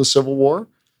stay out of the Civil War.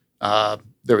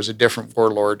 There was a different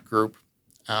warlord group,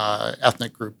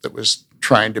 ethnic group, that was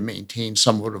trying to maintain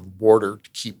somewhat of a border to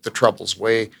keep the troubles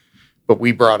away. but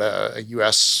we brought a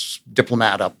U.S.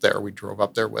 diplomat up there. We drove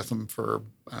up there with him for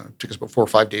it took us about 4 or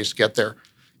 5 days to get there,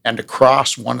 and to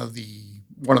cross one of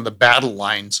the battle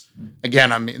lines.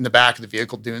 Again, I'm in the back of the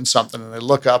vehicle doing something, and I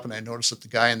look up and I notice that the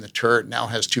guy in the turret now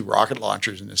has 2 rocket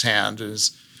launchers in his hand and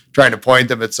is trying to point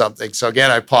them at something. So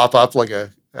again, I pop up like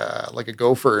a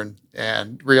gopher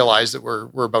and realize that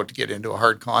we're about to get into a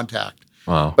hard contact.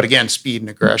 Wow. But again, speed and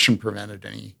aggression prevented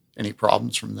any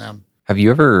problems from them. Have you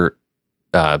ever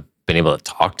been able to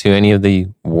talk to any of the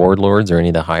warlords or any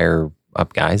of the higher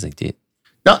up guys? Like,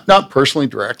 Not personally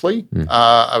directly.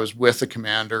 I was with the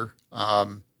commander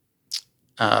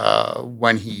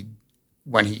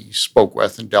when he spoke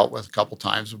with and dealt with a couple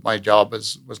times. My job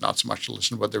was not so much to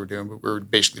listen to what they were doing, but we were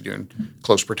basically doing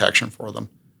close protection for them.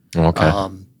 Okay.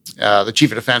 The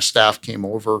chief of defense staff came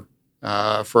over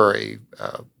for a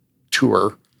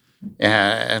tour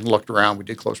and looked around. We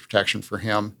did close protection for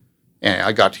him, and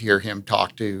I got to hear him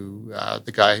talk to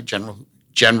the guy,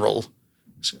 General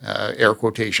air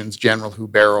quotations, General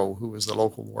Hubero, who was the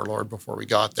local warlord before we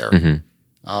got there.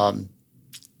 Mm-hmm.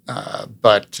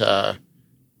 But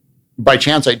by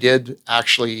chance, I did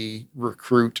actually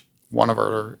recruit one of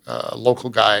our local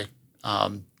guy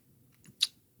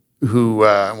who,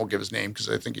 and we'll give his name because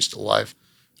I think he's still alive.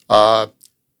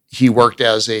 He worked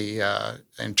as a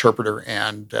interpreter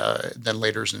and then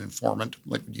later as an informant,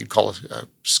 like you'd call a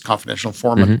confidential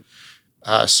informant.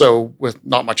 Mm-hmm. So with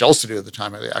not much else to do at the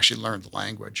time, I actually learned the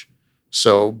language.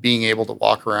 So being able to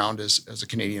walk around as a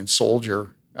Canadian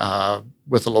soldier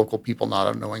with the local people,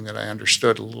 not knowing that I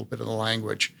understood a little bit of the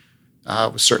language,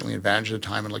 was certainly an advantage at the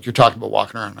time. And like you're talking about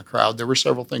walking around in a crowd, there were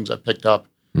several things I picked up,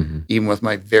 mm-hmm. even with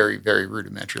my very, very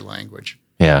rudimentary language.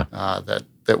 Yeah,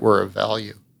 that were of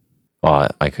value. Well,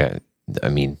 I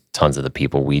mean, tons of the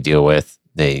people we deal with,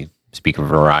 they speak a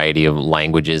variety of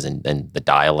languages and the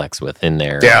dialects within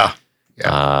there. Yeah.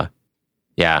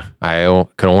 I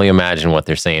can only imagine what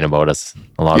they're saying about us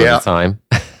a lot of the time.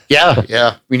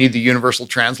 Yeah. We need the universal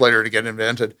translator to get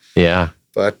invented. Yeah.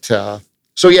 But, did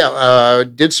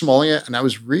Somalia, and I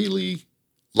was really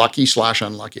lucky /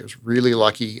 unlucky. I was really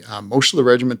lucky. Most of the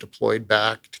regiment deployed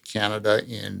back to Canada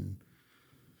in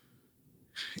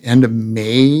end of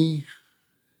May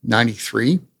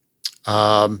 93.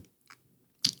 I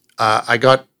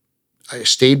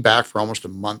stayed back for almost a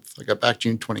month. I got back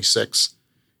June 26th.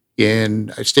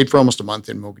 I stayed for almost a month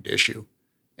in Mogadishu,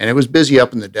 and it was busy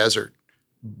up in the desert,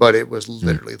 but it was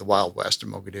literally the Wild West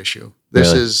in Mogadishu.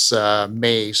 This is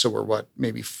May, so we're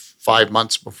maybe 5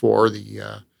 months before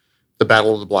the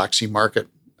Battle of the Black Sea Market,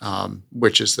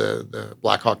 which is the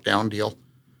Black Hawk Down deal.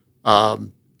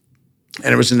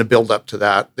 And it was in the build up to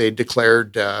that. They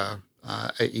declared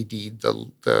Edid,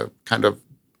 the kind of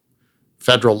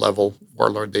federal level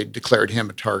warlord, they declared him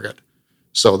a target.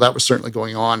 So that was certainly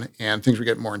going on, and things were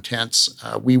getting more intense.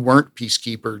 We weren't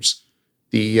peacekeepers.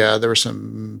 There were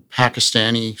some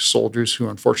Pakistani soldiers who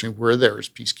unfortunately were there as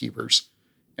peacekeepers,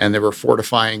 and they were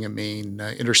fortifying a main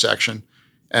intersection.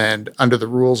 And under the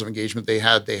rules of engagement they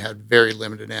had very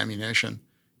limited ammunition,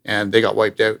 and they got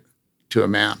wiped out to a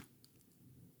man.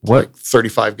 What? Like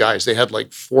 35 guys. They had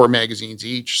like 4 magazines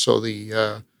each. So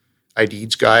the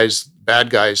ID's guys, bad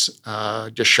guys,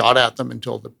 just shot at them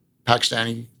until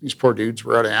these poor dudes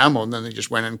were out of ammo, and then they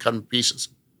just went in and cut them to pieces.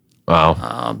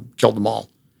 Wow. Killed them all.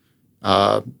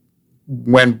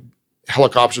 When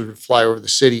helicopters would fly over the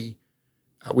city,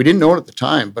 we didn't know it at the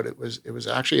time, but it was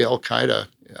actually Al Qaeda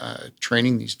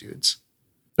training these dudes.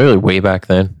 Really, way back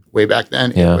then? Way back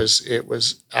then, yeah. It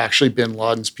was actually Bin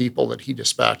Laden's people that he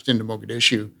dispatched into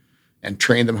Mogadishu and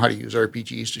trained them how to use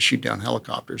RPGs to shoot down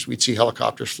helicopters. We'd see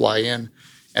helicopters fly in,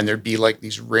 and there'd be like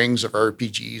these rings of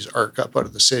RPGs arc up out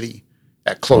of the city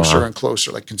at closer and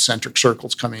closer, like concentric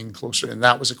circles coming closer. And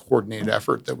that was a coordinated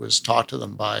effort that was taught to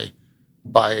them by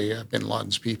Bin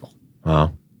Laden's people.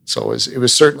 Wow. So it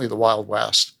was certainly the Wild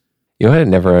West. You know what I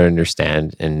never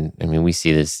understand, and I mean, we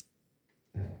see this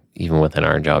even within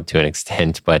our job to an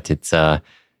extent, but it's, they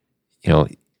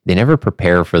never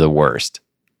prepare for the worst.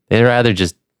 They'd rather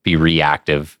just be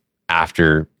reactive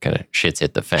after kind of shit's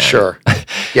hit the fan. Sure.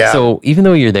 Yeah. So even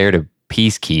though you're there to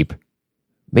peacekeep,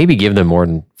 maybe give them more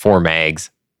than 4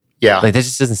 mags. Yeah. Like that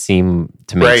just doesn't seem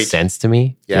to make sense to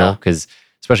me. Yeah. Because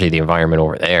especially the environment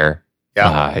over there.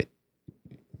 Yeah.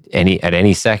 At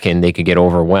any second they could get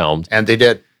overwhelmed. And they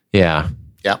did. Yeah.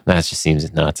 Yeah. That just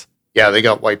seems nuts. Yeah, they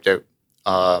got wiped out.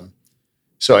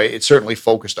 So it certainly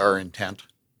focused our intent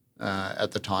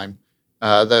at the time.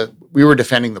 We were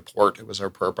defending the port. It was our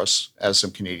purpose as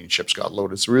some Canadian ships got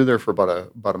loaded. So we were there for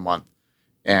about a month.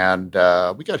 And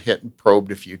we got hit and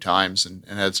probed a few times and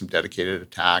had some dedicated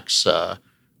attacks.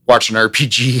 Watched an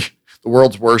RPG, the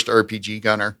world's worst RPG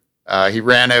gunner, He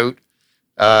ran out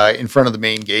in front of the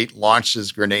main gate, launched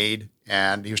his grenade,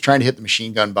 and he was trying to hit the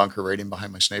machine gun bunker right in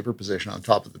behind my sniper position on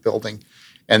top of the building.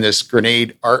 And this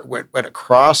grenade went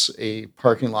across a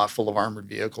parking lot full of armored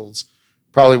vehicles,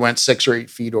 probably went 6 or 8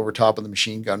 feet over top of the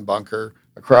machine gun bunker,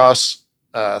 across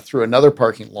through another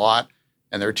parking lot,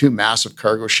 and there were 2 massive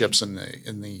cargo ships in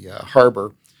the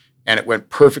harbor, and it went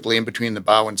perfectly in between the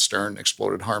bow and stern,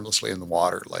 exploded harmlessly in the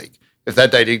water. Like, if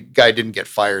that guy didn't get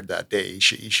fired that day,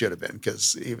 he should have been,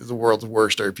 because he was the world's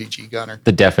worst RPG gunner.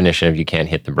 The definition of you can't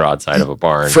hit the broadside of a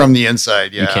barn. From the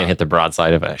inside, yeah. You can't hit the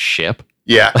broadside of a ship.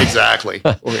 Yeah, exactly.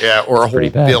 or a whole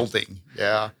building.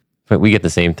 Yeah. But we get the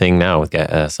same thing now with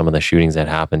some of the shootings that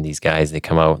happen. These guys, they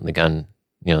come out and the gun,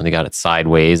 they got it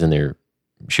sideways and they're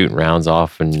shooting rounds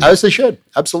off. And as they should.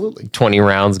 Absolutely. 20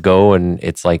 rounds go, and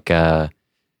it's like, what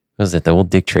was it, the old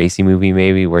Dick Tracy movie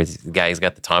maybe, where the guy's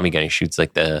got the Tommy gun, he shoots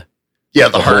like the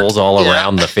holes all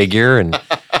around the figure, and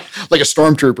like a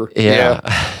stormtrooper. Yeah.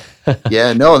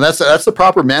 Yeah, no, that's the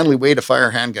proper manly way to fire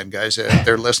a handgun, guys. If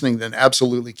they're listening, then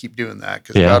absolutely keep doing that,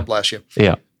 because God bless you.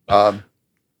 Yeah.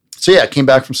 So I came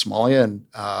back from Somalia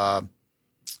and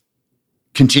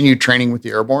continued training with the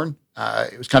airborne.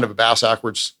 It was kind of a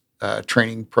bass-backwards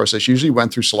training process. Usually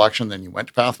went through selection, then you went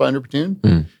to Pathfinder Platoon.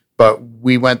 Mm. But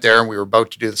we went there and we were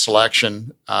about to do the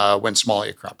selection when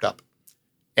Somalia cropped up.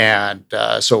 And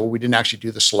so we didn't actually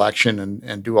do the selection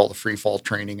and do all the free fall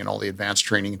training and all the advanced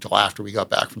training until after we got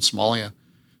back from Somalia.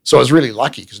 So I was really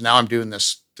lucky, because now I'm doing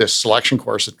this selection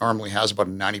course that normally has about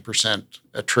a 90%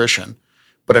 attrition,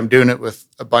 but I'm doing it with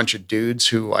a bunch of dudes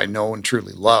who I know and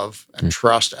truly love and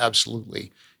trust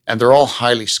absolutely. And they're all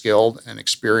highly skilled and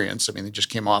experienced. I mean, they just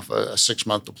came off a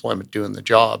 6-month deployment doing the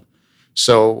job.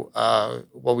 So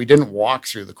while we didn't walk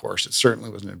through the course, it certainly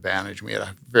was an advantage. We had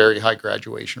a very high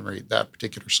graduation rate that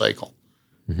particular cycle,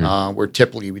 where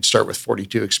typically we'd start with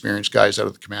 42 experienced guys out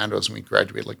of the commandos and we'd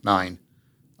graduate like 9.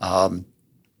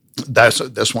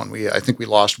 This one, I think we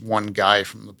lost one guy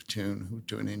from the platoon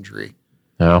to an injury.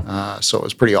 Oh. So it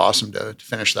was pretty awesome to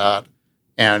finish that.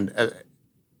 And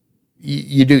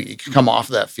you can come off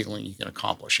of that feeling you can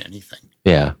accomplish anything.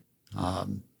 Yeah.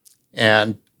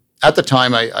 And at the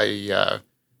time,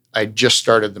 I just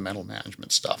started the mental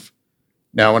management stuff.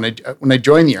 Now, when I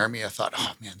joined the Army, I thought,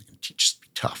 oh man, they're going to teach us to be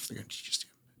tough. They're going to teach us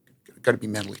got to be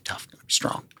mentally tough, got to be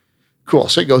strong. Cool.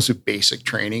 So it goes through basic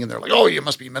training, and they're like, oh, you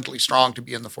must be mentally strong to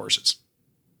be in the forces.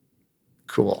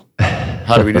 Cool.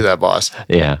 How do we do that, boss?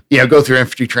 Yeah. Yeah, go through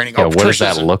infantry training. Yeah, what does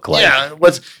that look like?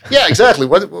 Yeah, exactly.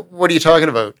 What are you talking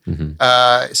about?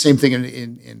 Mm-hmm. Same thing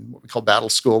in what we call battle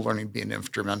school, learning to be an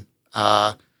infantryman.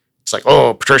 It's like,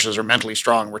 oh, Patricians are mentally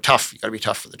strong. We're tough. You got to be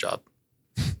tough for the job.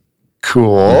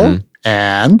 Cool. Mm-hmm.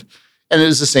 And it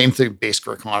was the same thing, basic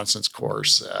reconnaissance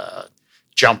course,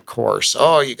 jump course.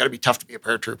 Oh, you got to be tough to be a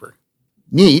paratrooper.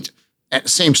 Neat. And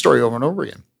same story over and over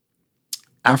again.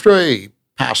 After I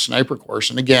passed sniper course,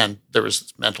 and again, there was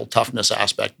this mental toughness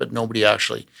aspect, but nobody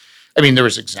actually, there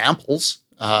was examples.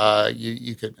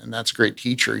 You could, and that's a great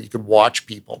teacher. You could watch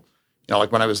people.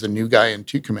 Like when I was the new guy in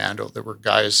 2 Commando, there were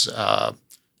guys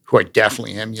who I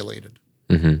definitely emulated.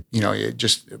 Mm-hmm.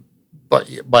 Just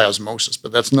by osmosis,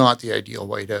 but that's not the ideal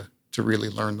way to really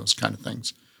learn those kind of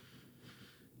things.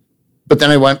 But then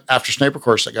I went, after sniper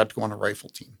course, I got to go on a rifle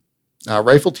team.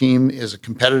 Rifle team is a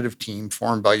competitive team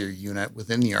formed by your unit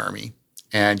within the Army,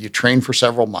 and you train for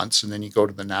several months, and then you go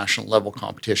to the national level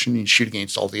competition and you shoot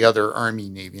against all the other Army,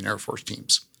 Navy, and Air Force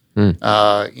teams in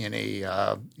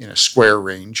a square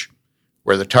range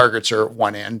where the targets are at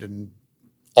one end and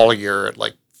all year at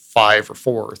like 5 or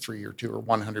 4 or 3 or 2 or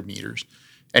 100 meters,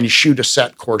 and you shoot a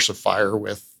set course of fire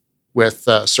with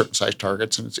certain size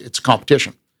targets, and it's a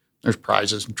competition. There's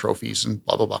prizes and trophies and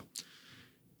blah blah blah,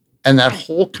 and that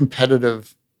whole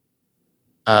competitive,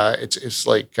 it's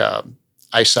like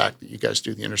ISAC that you guys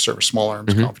do, the Inter-Service Small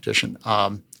Arms competition.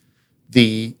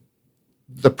 The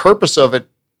purpose of it,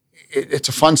 it's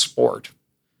a fun sport,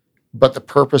 but the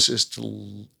purpose is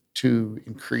to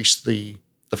increase the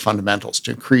fundamentals,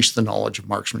 to increase the knowledge of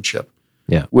marksmanship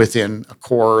within a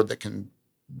corps that can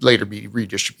later be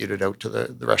redistributed out to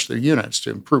the rest of the units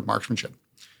to improve marksmanship.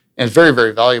 And it's very,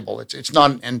 very valuable. It's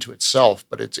not an end to itself,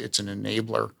 but it's an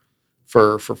enabler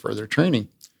for further training.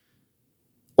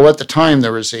 Well, at the time,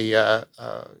 there was a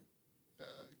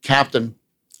captain,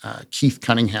 Keith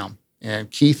Cunningham, and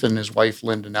Keith and his wife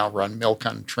Linda now run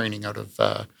Milcon training out of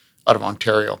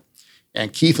Ontario.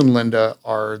 And Keith and Linda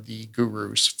are the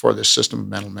gurus for this system of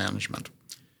mental management.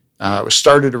 It was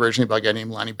started originally by a guy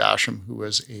named Lanny Basham, who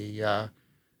was a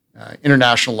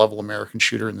international level American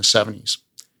shooter in the 70s.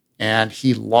 And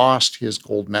he lost his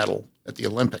gold medal at the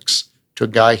Olympics to a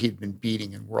guy he'd been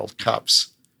beating in World Cups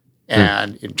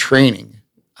And in training,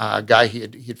 a guy he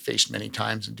had faced many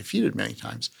times and defeated many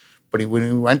times. But when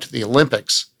he went to the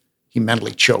Olympics, he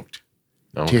mentally choked.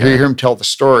 Okay. To hear him tell the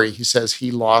story, he says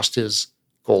he lost his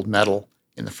gold medal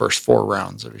in the first 4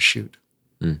 rounds of his shoot.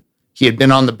 He had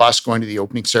been on the bus going to the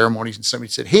opening ceremonies, and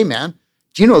somebody said, "Hey, man,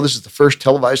 do you know this is the first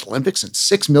televised Olympics and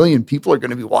 6 million people are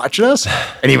going to be watching us?"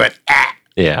 And he went, "Ah."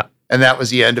 Yeah. And that was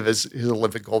the end of his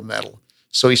Olympic gold medal.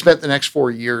 So he spent the next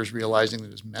 4 years realizing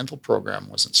that his mental program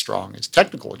wasn't strong. His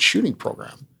technical and shooting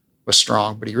program was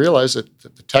strong, but he realized that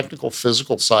the technical,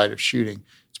 physical side of shooting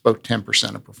is about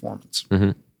 10% of performance.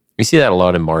 Mm-hmm. You see that a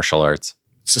lot in martial arts.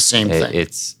 It's the same thing.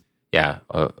 It's,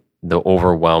 the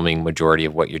overwhelming majority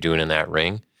of what you're doing in that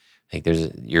ring. Like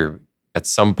at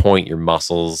some point, your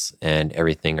muscles and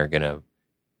everything are going to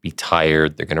be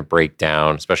tired. They're going to break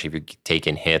down, especially if you're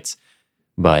taking hits.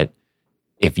 But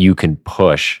if you can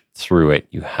push through it,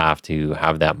 you have to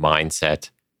have that mindset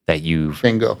that you've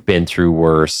been through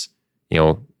worse.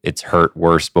 It's hurt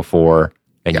worse before,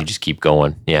 and you just keep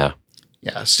going. Yeah.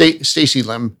 Yeah. Stacy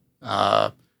Lim,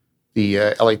 the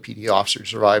LAPD officer,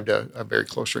 survived a very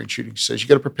close range shooting. She says, you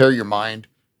got to prepare your mind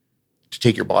to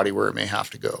take your body where it may have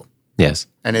to go. Yes.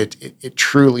 And it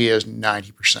truly is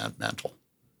 90% mental.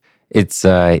 It's,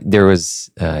 there was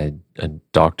a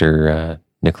Dr.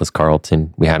 Nicholas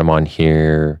Carlton. We had him on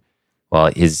here.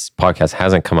 Well, his podcast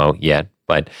hasn't come out yet,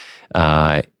 but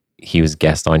he was a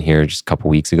guest on here just a couple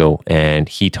weeks ago, and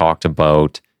he talked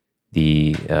about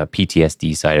the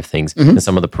PTSD side of things and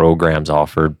some of the programs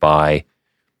offered by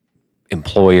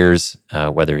employers,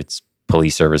 whether it's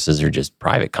police services or just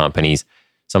private companies.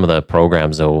 Some of the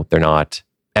programs, though, they're not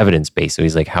evidence-based. So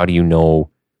he's like, how do you know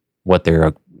what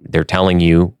they're telling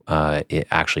you it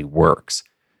actually works?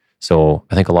 So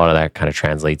I think a lot of that kind of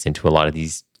translates into a lot of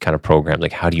these kind of programs.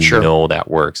 Like, how do you know that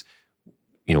works?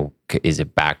 Is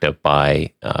it backed up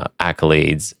by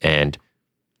accolades and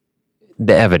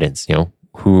the evidence?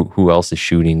 Who else is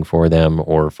shooting for them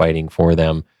or fighting for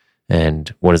them,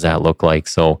 and what does that look like?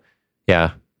 So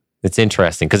yeah, it's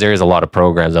interesting because there is a lot of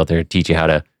programs out there to teach you how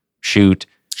to shoot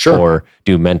or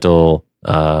do mental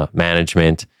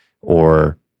management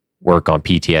or work on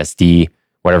PTSD,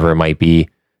 whatever it might be.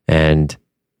 And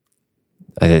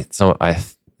a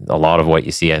lot of what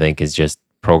you see, I think, is just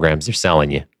programs they're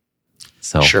selling you.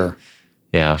 So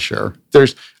yeah,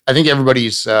 I think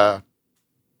everybody's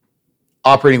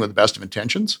operating with the best of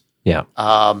intentions. Yeah.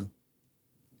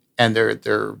 And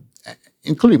they're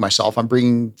including myself. I'm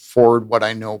bringing forward what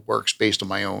I know works based on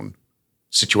my own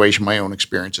situation, my own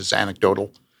experiences,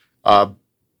 anecdotal.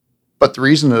 But the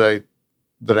reason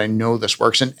that I know this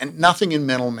works, and nothing in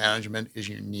mental management is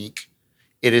unique.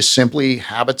 It is simply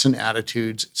habits and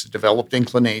attitudes. It's a developed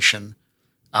inclination.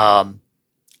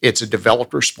 It's a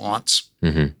developed response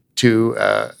to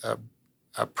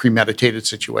a premeditated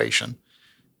situation,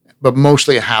 but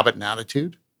mostly a habit and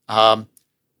attitude. And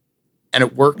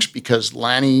it works because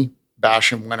Lanny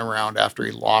Basham went around after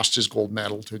he lost his gold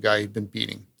medal to a guy he'd been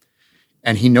beating.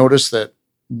 And he noticed that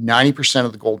 90%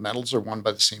 of the gold medals are won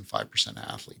by the same 5%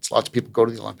 athletes. Lots of people go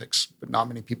to the Olympics, but not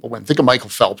many people win. Think of Michael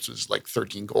Phelps with like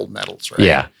 13 gold medals, right?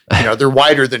 Yeah. They're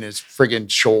wider than his friggin'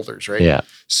 shoulders, right? Yeah.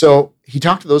 So he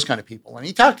talked to those kind of people, and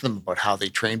he talked to them about how they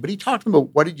train, but he talked to them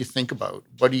about, what did you think about?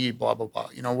 What do you blah, blah, blah?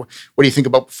 What do you think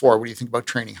about before? What do you think about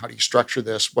training? How do you structure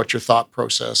this? What's your thought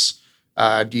process?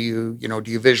 Do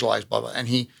you visualize, blah, blah? And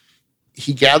he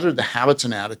gathered the habits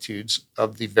and attitudes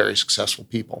of the very successful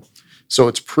people. So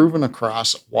it's proven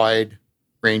across a wide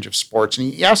range of sports.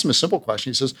 And he asked him a simple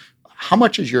question. He says, how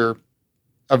much of your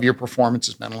performance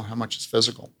is mental and how much is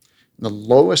physical? And the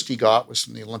lowest he got was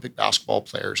from the Olympic basketball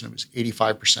players, and it was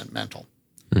 85% mental.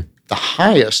 The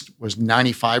highest was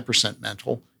 95%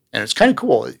 mental. And it's kind of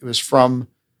cool. It was from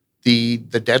the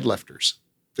deadlifters,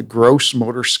 the gross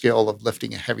motor skill of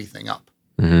lifting a heavy thing up.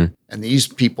 And these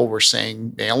people were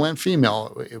saying, male and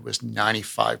female, it was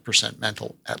 95%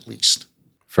 mental at least.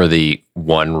 For the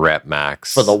 1 rep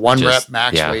max. For the 1 rep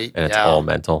max weight. And it's all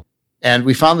mental. And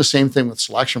we found the same thing with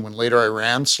selection when later I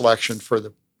ran selection for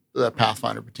the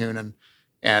Pathfinder platoon.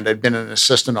 And I'd been an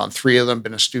assistant on 3 of them,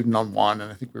 been a student on 1,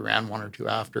 and I think we ran 1 or 2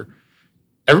 after.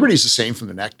 Everybody's the same from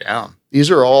the neck down.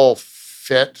 These are all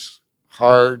fit,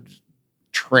 hard,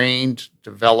 trained,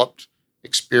 developed,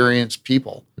 experienced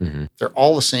people. They're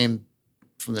all the same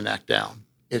from the neck down.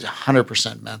 It's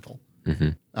 100% mental.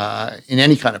 In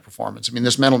any kind of performance. I mean,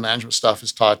 this mental management stuff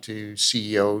is taught to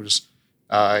CEOs.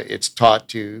 It's taught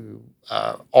to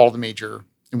all the major,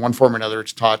 in one form or another,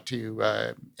 it's taught to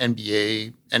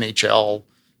NBA, NHL,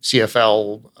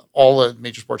 CFL, all the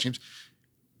major sports teams.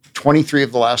 23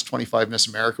 of the last 25 Miss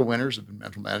America winners have been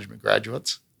mental management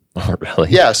graduates. Oh,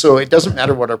 really? Yeah, so it doesn't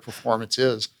matter what our performance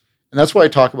is. And that's why I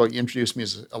talk about, you introduced me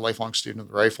as a lifelong student of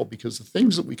the rifle, because the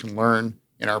things that we can learn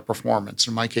in our performance,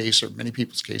 in my case, or many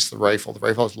people's case, the rifle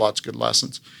has lots of good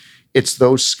lessons. It's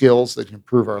those skills that can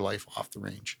improve our life off the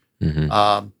range.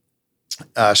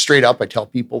 Straight up, I tell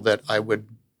people that I would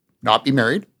not be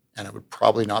married and I would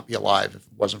probably not be alive if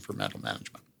it wasn't for mental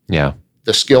management. Yeah.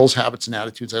 The skills, habits, and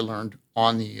attitudes I learned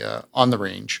on the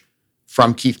range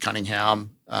from Keith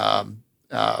Cunningham,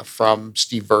 from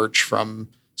Steve Birch, from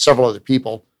several other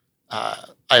people,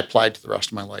 I applied to the rest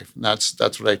of my life. And that's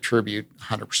what I attribute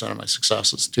 100% of my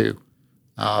successes to.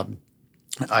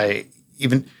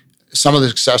 Some of the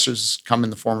successes come in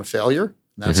the form of failure.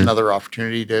 And that's another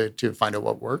opportunity to find out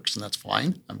what works, and that's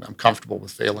fine. I'm comfortable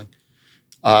with failing.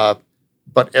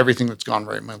 But everything that's gone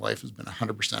right in my life has been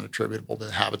 100% attributable to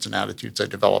the habits and attitudes I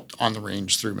developed on the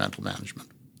range through mental management.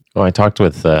 Well, I talked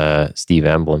with Steve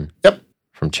Emblem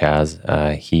from Chaz.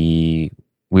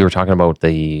 We were talking about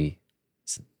the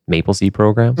Maple Seed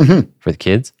program for the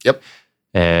kids. Yep.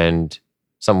 And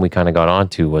something we kind of got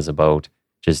onto was about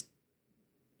just,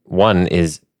 one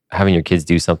is having your kids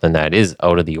do something that is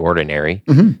out of the ordinary.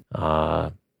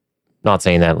 Not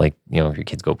saying that, like, you know, if your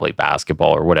kids go play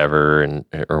basketball or whatever,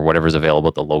 or whatever's available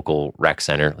at the local rec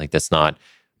center, like, that's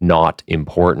not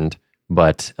important.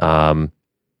 But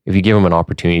if you give them an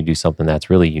opportunity to do something that's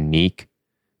really unique,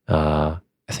 I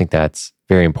think that's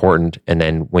very important. And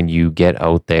then when you get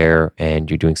out there and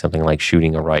you're doing something like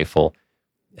shooting a rifle,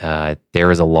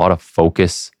 there is a lot of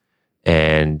focus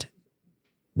and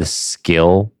the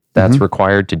skill that's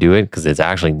required to do it, because it's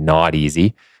actually not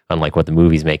easy, unlike what the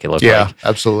movies make it look like. Yeah,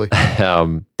 absolutely.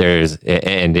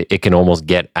 It can almost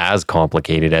get as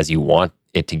complicated as you want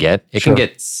it to get. It can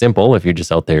get simple if you're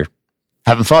just out there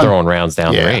having fun, throwing rounds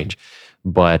down the range.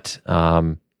 But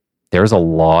there's a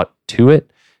lot to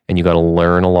it, and you got to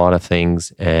learn a lot of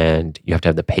things, and you have to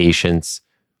have the patience,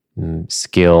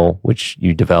 skill, which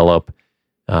you develop.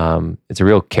 It's a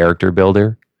real character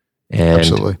builder. And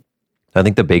absolutely. I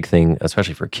think the big thing,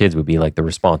 especially for kids, would be like the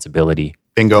responsibility.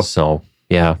 Bingo. So,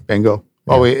 yeah. Bingo.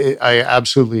 Oh, I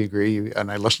absolutely agree.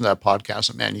 And I listened to that podcast,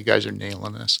 and man, you guys are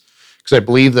nailing this. Because I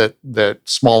believe that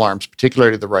small arms,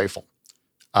 particularly the rifle,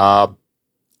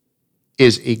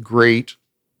 is a great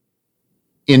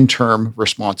interim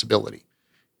responsibility,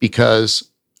 because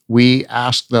we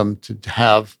ask them to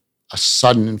have a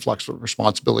sudden influx of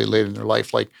responsibility later in their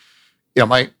life. Like, you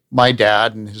know, my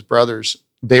dad and his brothers,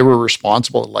 they were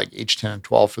responsible at like age 10 and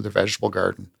 12 for their vegetable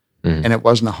garden. And it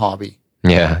wasn't a hobby.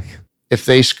 Yeah. If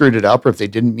they screwed it up, or if they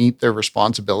didn't meet their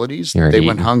responsibilities, they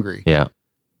went hungry. Yeah.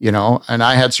 You know, and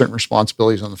I had certain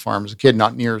responsibilities on the farm as a kid,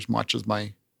 not near as much as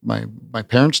my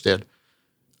parents did.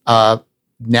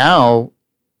 Now,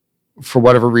 for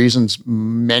whatever reasons,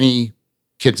 many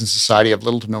kids in society have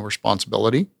little to no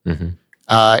responsibility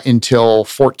until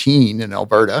 14 in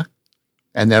Alberta.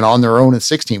 And then on their own at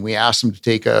 16, we asked them to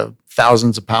take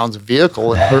thousands of pounds of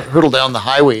vehicle and hurtle down the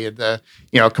highway at the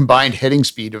combined heading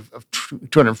speed of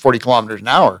 240 kilometers an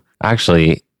hour.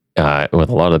 Actually, with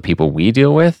a lot of the people we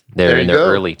deal with, they're in their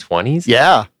early 20s.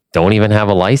 Yeah. Don't even have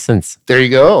a license. There you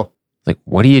go. Like,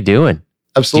 what are you doing?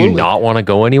 Absolutely. Do you not want to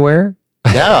go anywhere?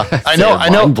 Yeah, I know. I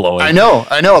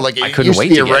know. Like, it couldn't used wait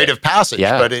to be to a get rite it. of passage,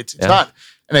 but it's not.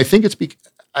 And I think it's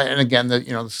and again,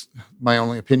 my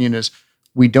only opinion is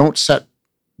we don't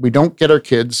get our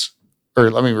kids, or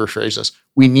let me rephrase this.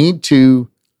 We need to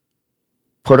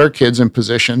put our kids in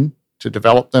position to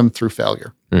develop them through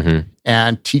failure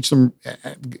and teach them,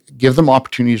 give them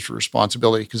opportunities for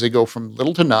responsibility, because they go from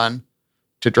little to none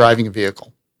to driving a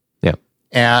vehicle. Yeah.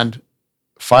 And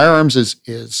firearms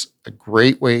is a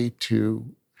great way to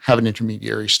have an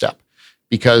intermediary step,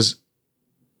 because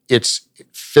it's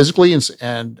physically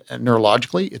and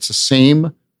neurologically, it's the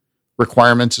same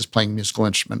requirements as playing a musical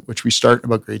instrument, which we start in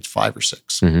about grades 5 or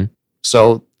 6.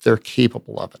 So they're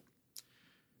capable of it.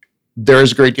 There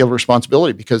is a great deal of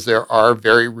responsibility, because there are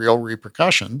very real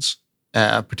repercussions,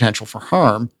 potential for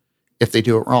harm if they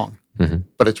do it wrong.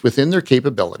 But it's within their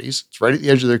capabilities. It's right at the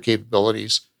edge of their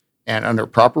capabilities. And under a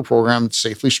proper program, it's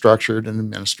safely structured and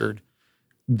administered,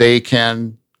 they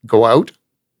can go out,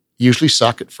 usually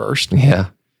suck at first,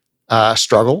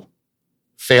 struggle,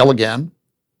 fail again,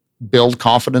 build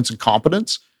confidence and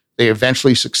competence. They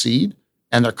eventually succeed,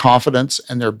 and their confidence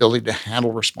and their ability to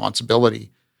handle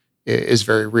responsibility is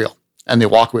very real. And they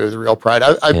walk away with a real pride.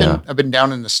 I've been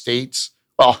down in the States.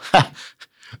 Well,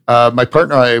 my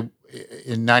partner and I,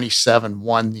 in '97,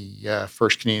 won the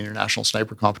first Canadian International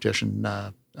Sniper competition,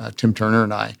 Tim Turner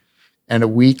and I. And 2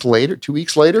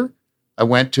 weeks later, I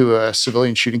went to a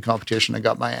civilian shooting competition. I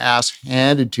got my ass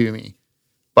handed to me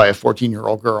by a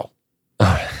 14-year-old girl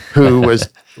who was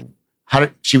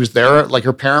she was there, like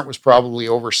her parent was probably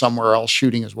over somewhere else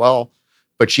shooting as well,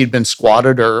 but she'd been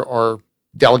squatted or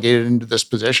delegated into this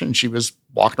position. She was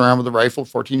walking around with a rifle,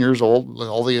 14 years old, with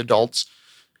all the adults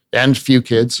and a few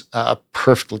kids,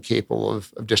 perfectly capable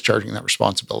of discharging that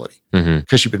responsibility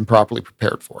because she'd been properly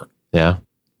prepared for it. Yeah.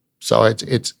 So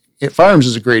firearms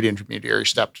is a great intermediary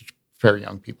step to prepare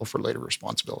young people for later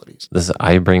responsibilities.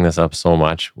 I bring this up so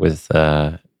much with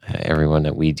everyone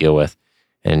that we deal with.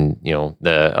 And, you know,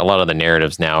 a lot of the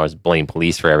narratives now is blame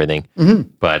police for everything.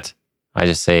 But I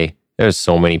just say there's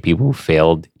so many people who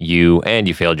failed you and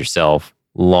you failed yourself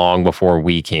long before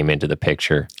we came into the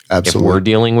picture. Absolutely. If we're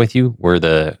dealing with you, we're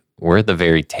at the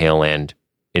very tail end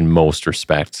in most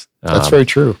respects. That's very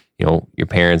true. You know, your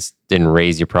parents didn't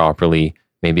raise you properly.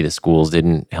 Maybe the schools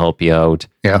didn't help you out.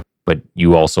 Yeah. But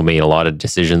you also made a lot of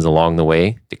decisions along the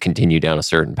way to continue down a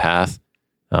certain path.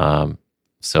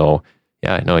 So,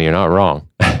 yeah, no, you're not wrong.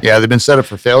 Yeah, they've been set up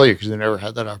for failure because they never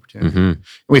had that opportunity. And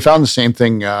we found the same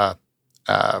thing for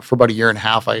about a year and a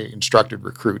half. I instructed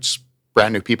recruits,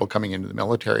 brand new people coming into the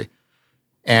military.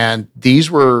 And these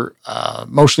were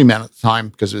mostly men at the time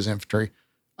because it was infantry.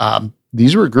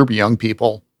 These were a group of young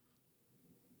people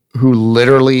who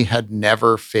literally had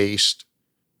never faced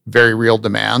very real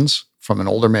demands from an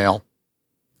older male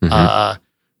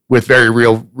with very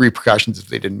real repercussions if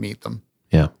they didn't meet them.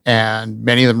 Yeah. And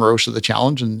many of them rose to the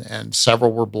challenge and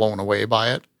several were blown away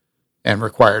by it and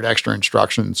required extra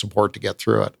instruction and support to get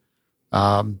through it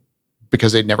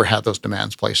because they'd never had those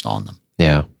demands placed on them.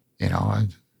 Yeah. You know,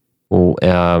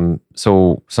 well,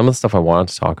 so some of the stuff I wanted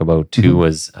to talk about too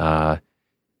was the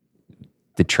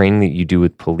training that you do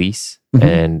with police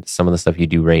and some of the stuff you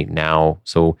do right now.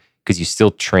 So, because you still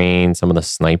train some of the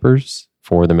snipers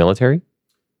for the military?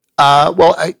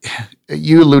 Well,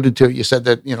 you alluded to it. You said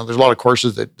that, you know, there's a lot of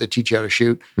courses that teach you how to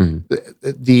shoot.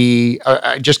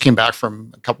 I just came back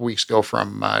from a couple weeks ago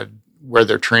from where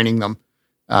they're training them,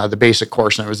 the basic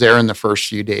course. And I was there in the first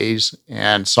few days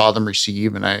and saw them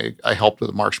receive. And I helped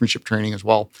with the marksmanship training as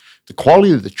well. The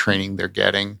quality of the training they're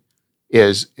getting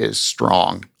is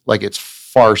strong. Like it's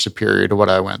far superior to what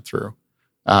I went through.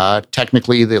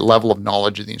 Technically, the level of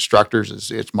knowledge of the instructors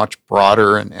is much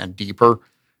broader and deeper.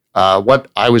 What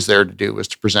I was there to do was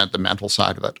to present the mental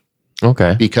side of it.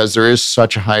 Okay. Because there is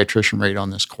such a high attrition rate on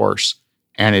this course,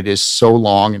 and it is so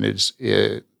long, and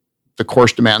the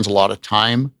course demands a lot of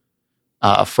time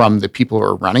from the people who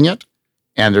are running it.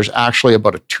 And there's actually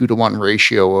about a 2-to-1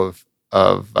 ratio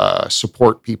of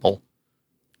support people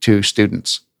to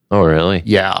students. Oh, really?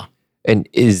 Yeah. And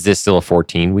is this still a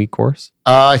 14-week course?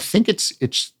 I think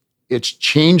it's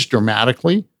changed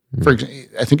dramatically. For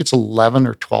example, I think it's 11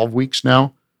 or 12 weeks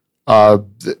now,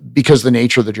 because the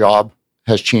nature of the job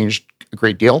has changed a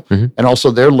great deal, and also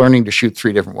they're learning to shoot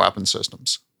 3 different weapon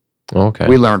systems. Okay,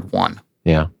 we learned 1.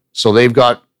 Yeah, so they've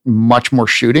got much more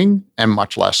shooting and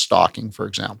much less stalking, for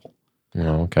example.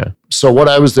 Oh, okay. So what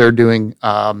I was there doing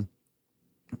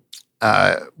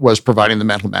was providing the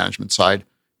mental management side,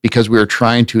 because we were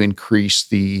trying to increase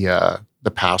the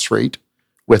pass rate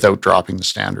without dropping the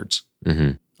standards.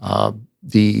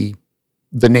 The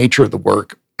nature of the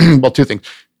work, well, 2 things: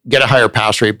 get a higher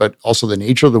pass rate, but also the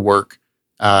nature of the work.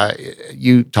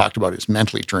 You talked about is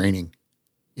mentally draining,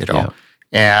 you know,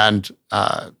 and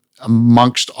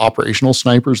amongst operational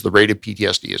snipers, the rate of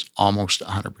PTSD is almost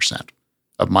 100%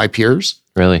 of my peers.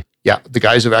 Really? Yeah, the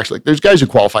guys who actually, there's guys who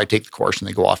qualify, take the course, and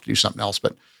they go off to do something else,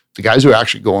 but the guys who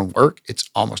actually go and work,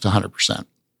 it's almost 100%.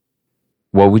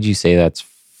 What would you say that's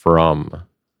from?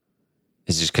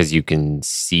 Is it just because you can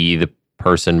see the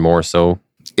person more so?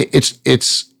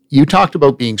 It's you talked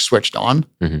about being switched on.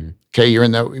 Okay, you're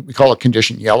in we call it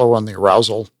condition yellow on the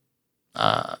arousal.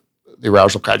 I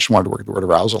just wanted to work the word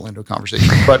arousal into a conversation.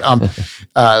 But on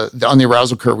the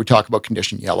arousal curve, we talk about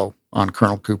condition yellow on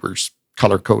Colonel Cooper's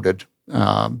color-coded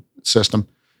system.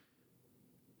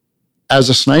 As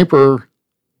a sniper,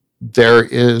 there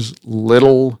is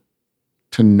little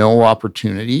to no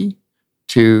opportunity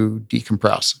to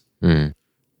decompress.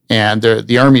 And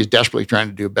the Army is desperately trying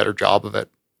to do a better job of it,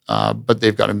 but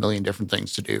they've got a million different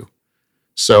things to do.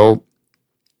 So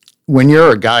when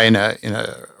you're a guy in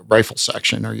a rifle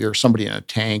section, or you're somebody in a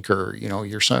tank, or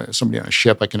you're somebody on a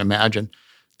ship, I can imagine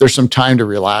there's some time to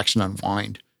relax and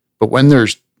unwind. But when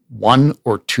there's 1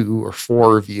 or 2 or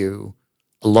 4 of you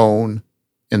alone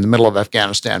in the middle of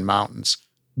Afghanistan mountains,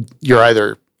 you're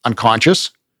either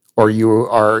unconscious or you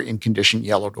are in condition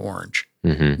yellow to orange.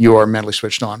 You are mentally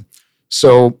switched on.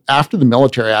 So after the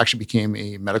military, I actually became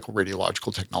a medical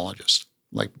radiological technologist,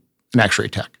 like an X-ray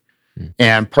tech.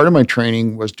 And part of my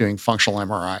training was doing functional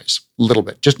MRIs, a little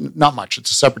bit, just not much.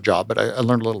 It's a separate job, but I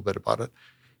learned a little bit about it.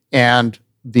 And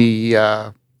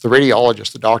the the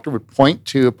radiologist, the doctor would point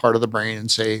to a part of the brain and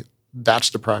say, that's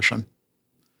depression.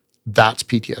 That's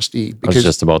PTSD. I was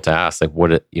just about to ask, like,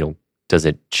 does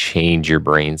it change your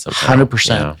brain somehow? 100%.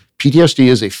 Yeah. PTSD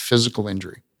is a physical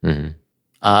injury Mm-hmm.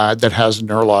 That has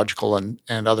neurological and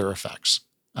other effects,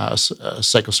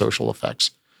 psychosocial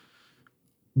effects.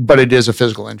 But it is a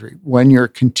physical injury. When you're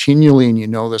continually, and you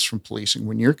know this from policing,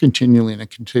 when you're continually in a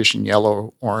condition,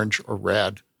 yellow, orange, or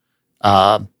red,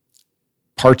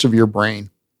 parts of your brain,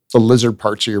 the lizard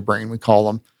parts of your brain, we call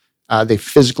them, they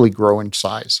physically grow in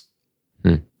size.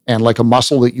 And like a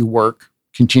muscle that you work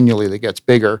continually that gets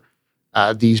bigger,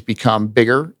 these become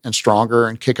bigger and stronger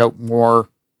and kick out more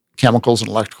chemicals and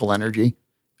electrical energy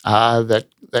that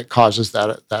causes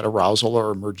that arousal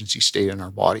or emergency state in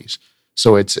our bodies.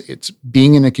 So it's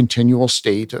being in a continual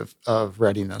state of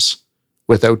readiness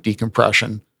without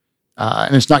decompression.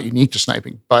 And it's not unique to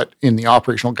sniping, but in the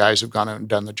operational guys who've gone out and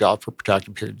done the job for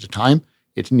protracted periods of time,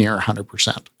 it's near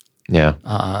 100%.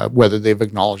 Yeah. Whether they've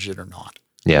acknowledged it or not.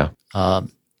 Yeah.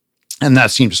 And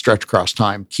that seemed to stretch across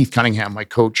time. Keith Cunningham, my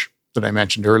coach that I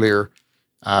mentioned earlier,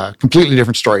 completely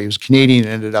different story. He was Canadian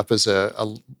and ended up as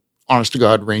a honest to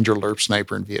God Ranger LRP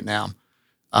sniper in Vietnam.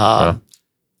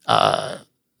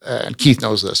 And Keith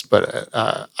knows this, but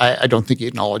I don't think he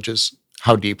acknowledges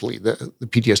how deeply the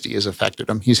PTSD has affected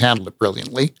him. He's handled it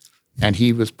brilliantly, and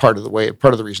he was part of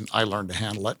the reason I learned to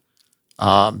handle it.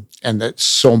 And that's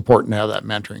so important to have that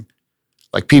mentoring.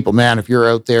 Like people, man, if you're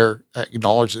out there,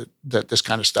 acknowledge that this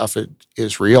kind of stuff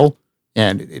is real,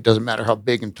 and it doesn't matter how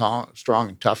big and strong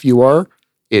and tough you are.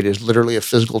 It is literally a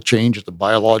physical change. It's a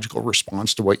biological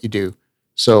response to what you do.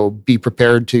 So be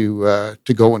prepared to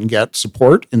go and get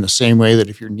support in the same way that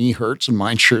if your knee hurts, and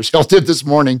mine sure as hell did this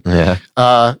morning. Yeah.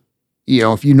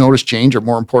 If you notice change, or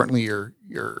more importantly,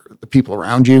 the people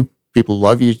around you, people who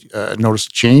love you, notice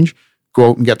the change, go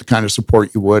out and get the kind of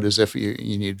support you would as if you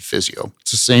needed physio.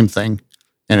 It's the same thing.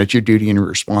 And it's your duty and your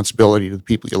responsibility to the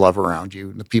people you love around you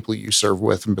and the people you serve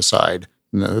with and beside,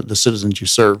 and the citizens you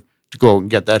serve, to go and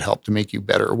get that help to make you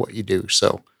better at what you do.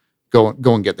 So go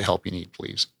and get the help you need,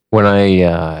 please. When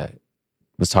I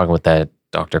was talking with that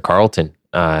Dr. Carlton,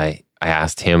 I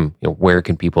asked him, where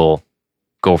can people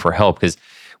go for help? Because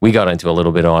we got into a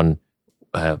little bit on,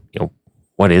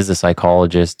 what is a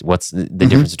psychologist? What's the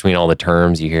difference between all the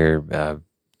terms you hear?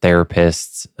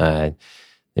 Therapists,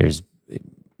 there's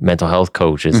mental health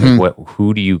coaches. Like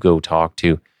who do you go talk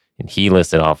to? And he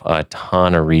listed off a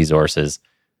ton of resources.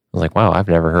 I was like, wow, I've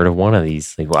never heard of one of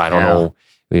these. Like, well, I don't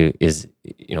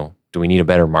know. Do we need a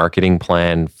better marketing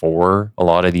plan for a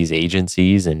lot of these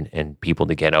agencies and people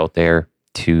to get out there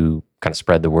to kind of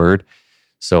spread the word?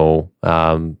 So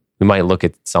we might look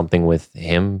at something with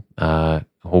him,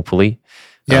 hopefully,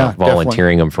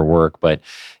 volunteering him for work, but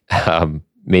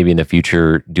maybe in the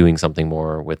future doing something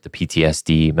more with the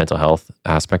PTSD mental health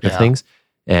aspect of things,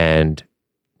 and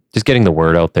just getting the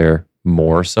word out there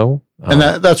more so. And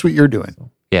that's what you're doing.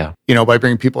 Yeah. By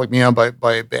bringing people like me on,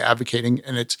 by advocating.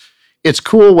 And it's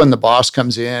cool when the boss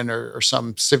comes in or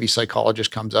some civvy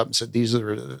psychologist comes up and said,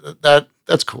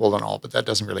 that's cool and all, but that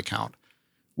doesn't really count.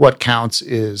 What counts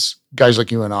is guys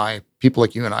like you and I, people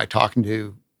like you and I, talking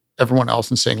to everyone else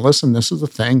and saying, listen, this is the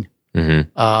thing.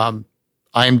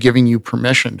 I am giving you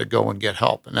permission to go and get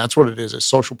help. And that's what it is. It's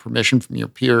social permission from your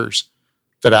peers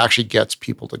that actually gets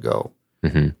people to go.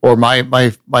 Or my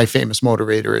famous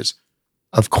motivator is,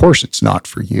 of course it's not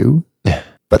for you,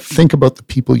 but think about the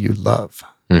people you love.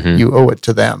 You owe it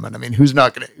to them. And I mean, who's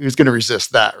going to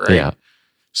resist that, right? Yeah.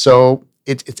 So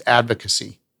it's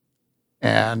advocacy.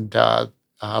 And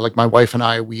like my wife and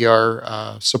I, we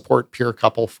are support peer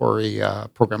couple for a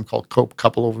program called COPE,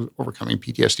 Couple Overcoming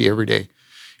PTSD Every Day.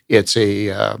 It's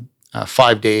a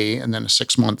 5-day and then a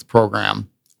 6-month program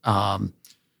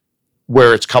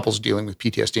where it's couples dealing with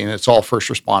PTSD, and it's all first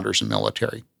responders and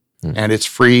military. And it's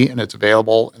free and it's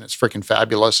available and it's freaking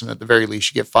fabulous. And at the very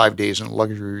least, you get 5 days in a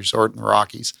luxury resort in the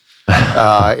Rockies.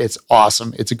 It's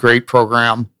awesome. It's a great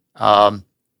program.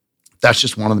 That's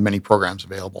just one of the many programs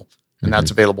available. And that's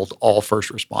available to all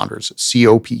first responders. It's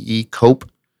COPE,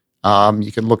 COPE.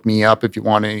 You can look me up if you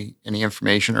want any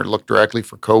information, or look directly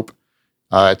for COPE.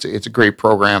 It's a great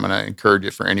program, and I encourage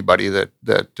it for anybody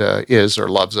that is or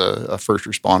loves a first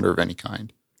responder of any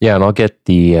kind. Yeah, and I'll get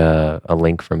a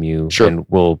link from you, Sure. and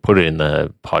we'll put it in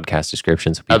the podcast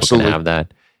description so people Absolutely. can have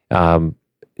that.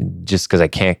 Just because I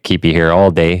can't keep you here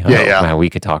all day. Man, we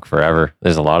could talk forever.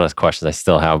 There's a lot of questions I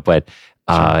still have, but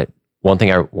one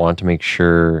thing I want to make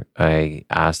sure I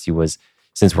asked you was,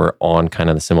 since we're on kind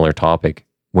of the similar topic,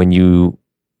 when you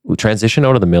transition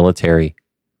out of the military,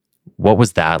 what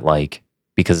was that like?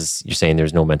 Because you're saying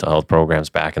there's no mental health programs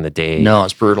back in the day. No,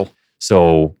 it's brutal.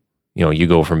 So you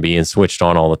go from being switched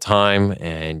on all the time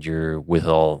and you're with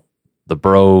all the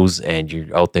bros and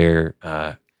you're out there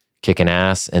kicking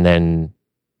ass. And then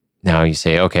now you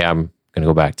say, okay, I'm going to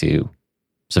go back to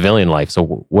civilian life.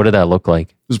 So what did that look like?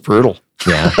 It was brutal.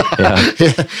 Yeah.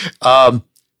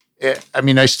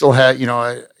 I still had,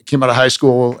 I came out of high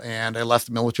school and I left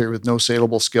the military with no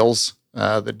saleable skills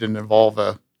that didn't involve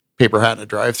a paper hat and a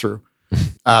drive-through.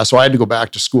 So I had to go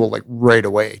back to school like right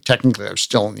away. Technically, I was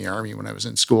still in the Army when I was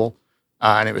in school.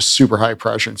 And it was super high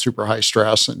pressure and super high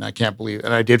stress. And I can't believe it.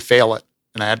 And I did fail it.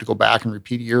 And I had to go back and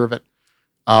repeat a year of it.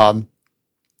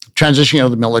 Transitioning out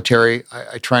of the military,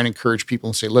 I try and encourage people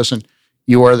and say, listen,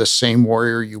 you are the same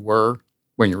warrior you were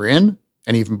when you were in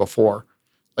and even before.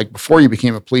 Like before you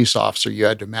became a police officer, you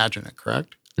had to imagine it,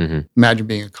 correct? Mm-hmm. Imagine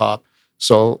being a cop.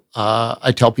 So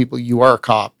I tell people, you are a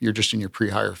cop. You're just in your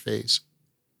pre-hire phase.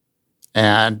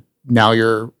 And now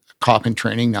you're a cop in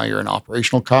training. Now you're an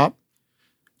operational cop.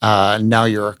 Now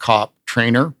you're a cop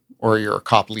trainer or you're a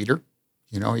cop leader.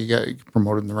 You get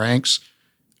promoted in the ranks.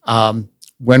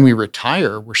 When we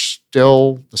retire, we're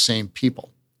still the same people.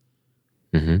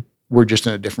 Mm-hmm. We're just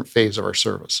in a different phase of our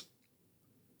service.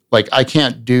 Like I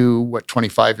can't do what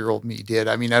 25-year-old me did.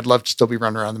 I'd love to still be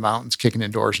running around the mountains, kicking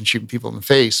indoors and shooting people in the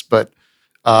face, but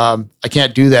I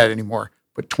can't do that anymore.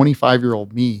 But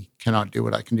 25-year-old me cannot do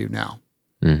what I can do now.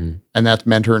 Mm-hmm. And that's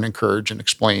mentor and encourage and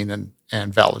explain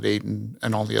and validate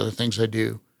and all the other things I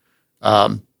do.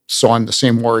 So I'm the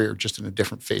same warrior, just in a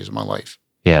different phase of my life.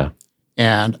 Yeah.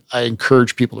 And I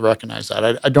encourage people to recognize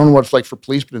that. I don't know what it's like for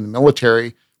police, but in the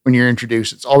military, when you're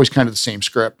introduced, it's always kind of the same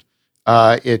script.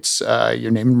 It's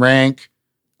your name and rank,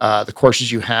 the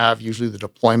courses you have, usually the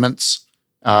deployments,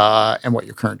 and what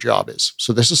your current job is.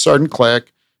 So this is Sergeant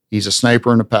Klick. He's a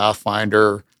sniper and a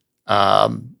pathfinder.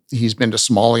 He's been to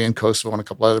Somalia and Kosovo and a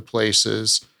couple other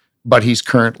places, but he's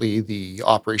currently the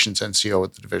operations NCO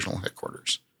at the divisional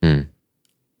headquarters. Mm.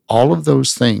 All of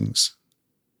those things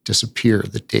disappear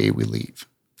the day we leave.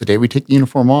 The day we take the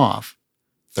uniform off,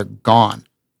 they're gone.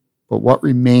 But what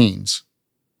remains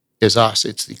is us.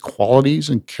 It's the qualities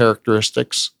and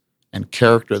characteristics and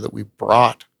character that we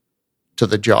brought to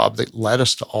the job that led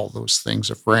us to all those things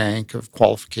of rank, of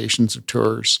qualifications, of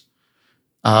tours.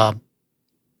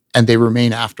 And they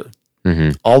remain after.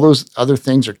 Mm-hmm. All those other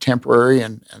things are temporary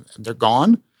and they're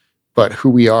gone, but who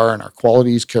we are and our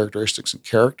qualities, characteristics, and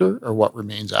character are what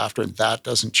remains after, and that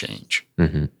doesn't change.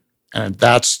 Mm-hmm. And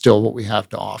that's still what we have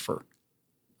to offer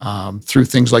through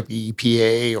things like the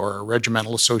EPA or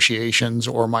regimental associations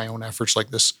or my own efforts like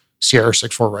this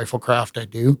CR-64 riflecraft I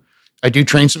do. I do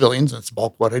train civilians. That's the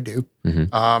bulk of what I do in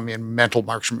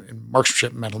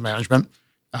marksmanship and mental management.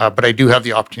 But I do have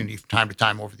the opportunity from time to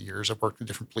time over the years. I've worked with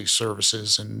different police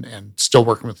services and still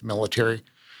working with the military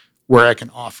where I can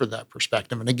offer that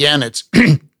perspective. And again, it's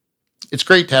it's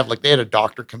great to have, like, they had a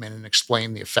doctor come in and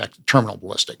explain the effect of terminal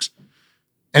ballistics.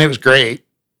 And it was great,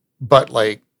 but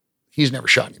like, he's never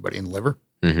shot anybody in the liver.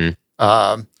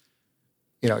 Mm-hmm.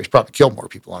 He's probably killed more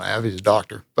people than I have. He's a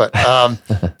doctor, but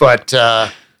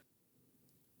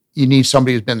you need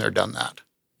somebody who's been there, done that.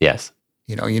 Yes.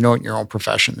 In your own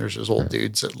profession, there's those old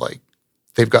dudes that, like,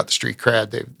 they've got the street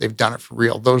cred. They've done it for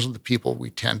real. Those are the people we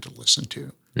tend to listen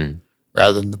to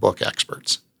rather than the book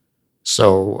experts.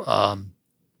 So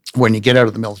when you get out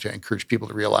of the military, I encourage people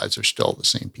to realize they're still the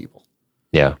same people.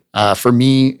 Yeah. For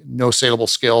me, no saleable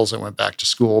skills. I went back to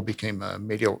school, became a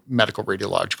medical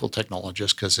radiological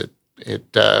technologist because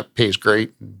it pays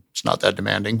great and it's not that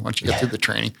demanding once you get through the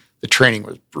training. The training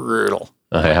was brutal.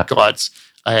 Oh, yeah. God,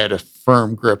 I had a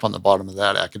firm grip on the bottom of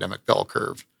that academic bell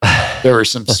curve. There were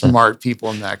some smart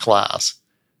people in that class.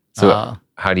 So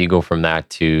how do you go from that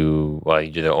to, well,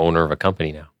 you're the owner of a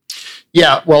company now?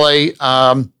 Yeah, well,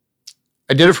 I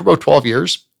did it for about 12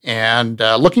 years. And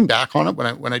looking back on it,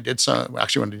 when I did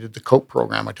the COPE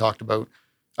program I talked about,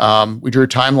 we drew a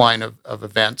timeline of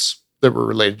events that were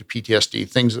related to PTSD,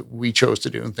 things that we chose to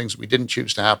do and things that we didn't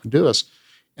choose to happen to us.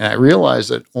 And I realized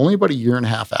that only about a year and a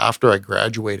half after I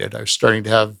graduated, I was starting to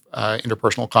have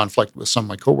interpersonal conflict with some of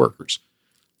my coworkers.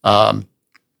 And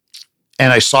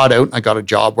I sought out and I got a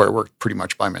job where I worked pretty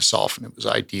much by myself, and it was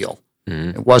ideal.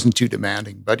 Mm-hmm. It wasn't too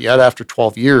demanding. But yet after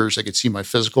 12 years, I could see my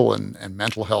physical and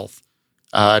mental health,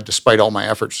 despite all my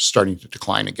efforts, starting to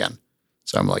decline again.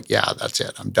 So I'm like, yeah, that's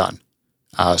it. I'm done.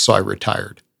 So I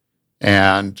retired.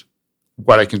 And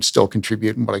what I can still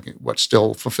contribute and what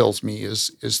still fulfills me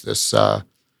is this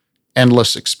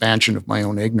endless expansion of my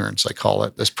own ignorance, I call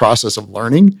it, this process of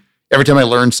learning. Every time I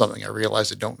learn something, I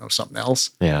realize I don't know something else.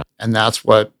 Yeah. And that's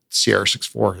what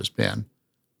CR-64 has been.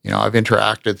 I've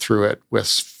interacted through it with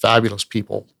fabulous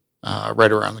people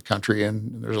right around the country,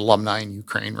 and there's alumni in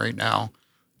Ukraine right now.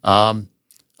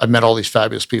 I've met all these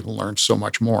fabulous people and learned so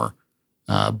much more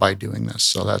by doing this.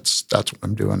 So that's what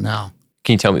I'm doing now.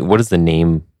 Can you tell me, what does the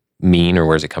name mean, or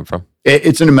where does it come from?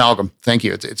 It's an amalgam. Thank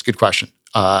you. It's a good question.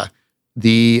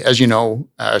 As you know,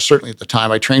 certainly at the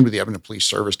time, I trained with the Edmonton Police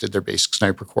Service, did their basic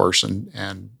sniper course,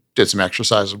 and did some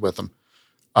exercises with them.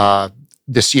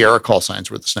 The Sierra call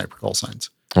signs were the sniper call signs.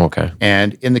 Okay.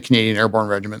 And in the Canadian Airborne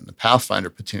Regiment and the Pathfinder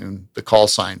Platoon, the call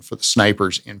sign for the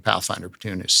snipers in Pathfinder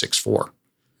Platoon is 6-4.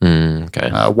 Okay.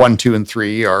 1, 2, and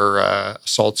 3 are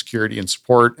assault, security, and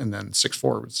support, and then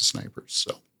 6-4 was the snipers.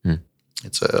 So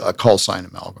it's a call sign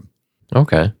amalgam.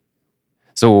 Okay.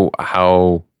 So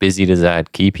how busy does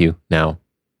that keep you now?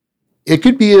 It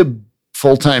could be a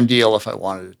full-time deal if I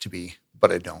wanted it to be,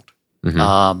 but I don't.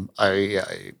 Mm-hmm.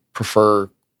 I prefer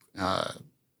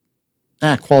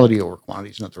quality over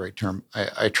quantity is not the right term.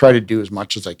 I try to do as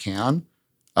much as I can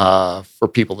for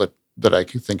people that I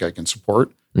think I can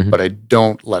support, but I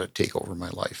don't let it take over my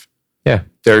life. Yeah.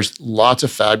 There's lots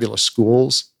of fabulous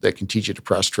schools that can teach you to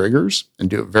press triggers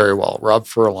and do it very well. Rob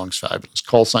Furlong's fabulous.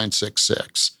 Call sign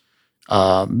 6-6.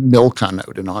 Milcon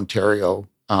out in Ontario.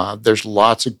 There's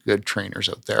lots of good trainers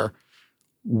out there.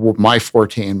 My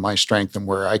forte and my strength and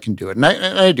where I can do it. And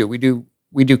I do.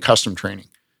 We do custom training.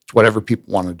 It's whatever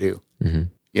people want to do. Mm-hmm.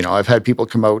 You know, I've had people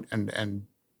come out and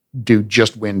do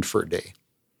just wind for a day.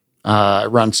 I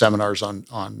run seminars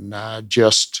on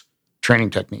just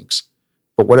training techniques,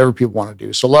 but whatever people want to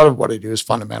do. So a lot of what I do is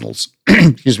fundamentals,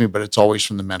 excuse me, but it's always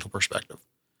from the mental perspective.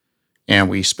 And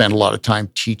we spend a lot of time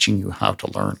teaching you how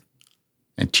to learn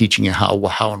and teaching you how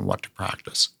and what to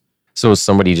practice. So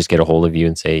somebody just get a hold of you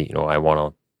and say, you know, I want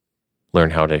to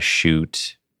learn how to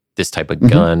shoot this type of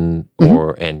gun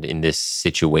and in this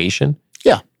situation.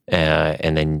 Yeah.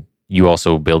 And then you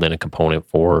also build in a component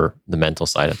for the mental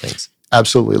side of things.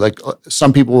 Absolutely. Like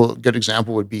some people, a good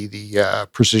example would be the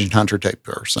precision hunter type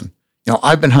person. You know,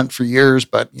 I've been hunting for years,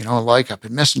 but, you know, I've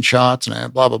been missing shots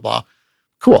and blah, blah, blah.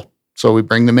 Cool. So we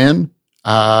bring them in.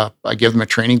 I give them a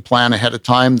training plan ahead of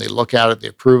time. They look at it, they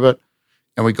approve it,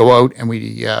 and we go out and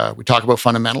we talk about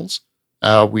fundamentals.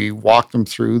 We walk them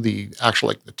through the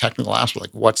technical aspect,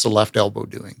 like what's the left elbow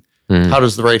doing? How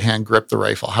does the right hand grip the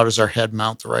rifle? How does our head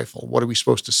mount the rifle? What are we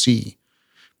supposed to see?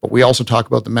 But we also talk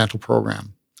about the mental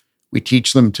program. We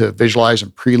teach them to visualize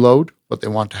and preload what they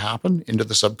want to happen into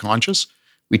the subconscious.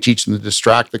 We teach them to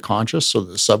distract the conscious so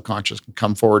that the subconscious can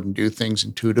come forward and do things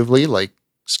intuitively, like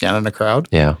scanning a crowd.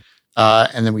 Yeah.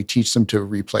 And then we teach them to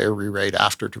replay or rewrite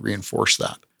after to reinforce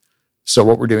that. So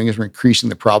what we're doing is we're increasing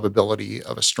the probability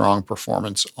of a strong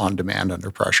performance on demand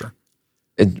under pressure.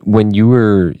 When you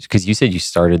were, because you said you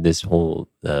started this whole,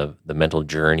 the mental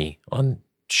journey on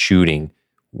shooting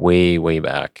way, way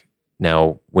back.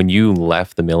 Now, when you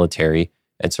left the military,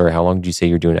 and sorry, how long did you say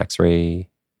you're doing X-ray?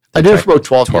 I did it for about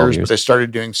 12 years, but I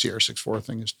started doing CR64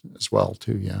 things as well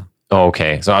too, yeah. Oh,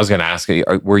 okay. So I was going to ask,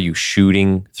 were you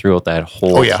shooting throughout that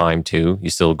whole time too? You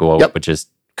still go out, but just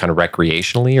kind of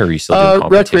recreationally, or are you still doing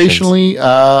competitions? Recreationally,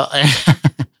 I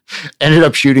ended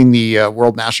up shooting the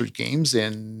World Masters Games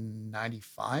in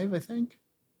 95, I think.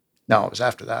 No, it was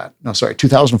after that. No, sorry,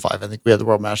 2005. I think we had the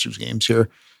World Masters Games here.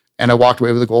 And I walked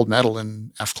away with a gold medal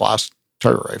in F-class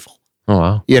target rifle. Oh,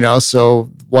 wow. You know, so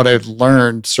what I've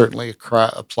learned certainly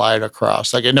applied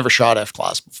across. Like I never shot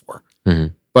F-class before.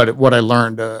 Mm-hmm. But what I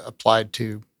learned applied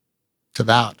to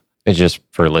that. And just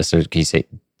for listeners, can you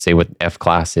say what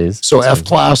F-class is? So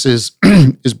F-class is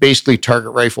basically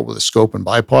target rifle with a scope and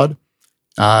bipod.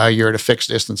 You're at a fixed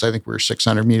distance. I think we were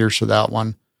 600 meters for that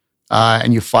one.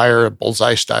 And you fire a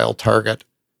bullseye-style target.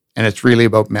 And it's really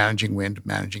about managing wind,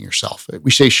 managing yourself. We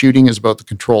say shooting is about the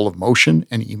control of motion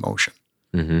and emotion.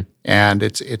 Mm-hmm. And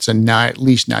it's at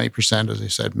least 90%, as I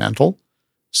said, mental.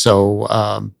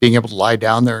 So being able to lie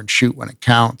down there and shoot when it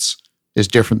counts is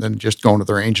different than just going to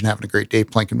the range and having a great day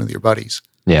plinking with your buddies.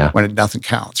 Yeah. When nothing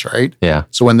counts, right? Yeah.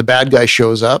 So when the bad guy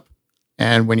shows up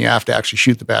and when you have to actually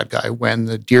shoot the bad guy, when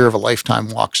the deer of a lifetime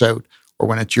walks out or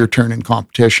when it's your turn in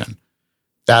competition,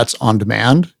 that's on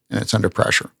demand and it's under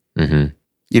pressure. Mm-hmm.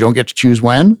 You don't get to choose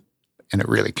when, and it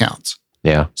really counts.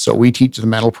 Yeah. So we teach the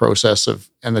mental process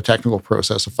and the technical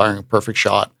process of firing a perfect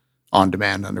shot on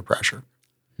demand under pressure.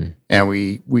 And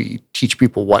we teach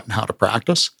people what and how to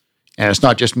practice. And it's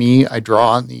not just me. I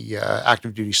draw on the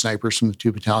active duty snipers from the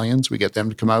 2 battalions. We get them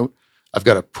to come out. I've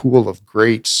got a pool of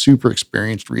great, super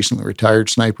experienced, recently retired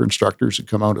sniper instructors who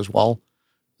come out as well.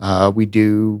 We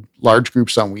do large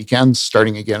groups on weekends,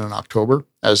 starting again in October.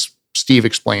 As Steve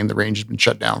explained, the range has been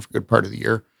shut down for a good part of the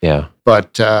year. Yeah.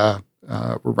 But we're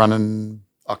running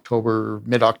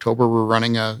mid-October, we're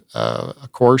running a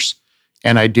course.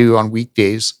 And I do on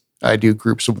weekdays, I do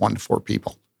groups of 1 to 4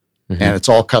 people. and it's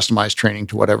all customized training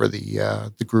to whatever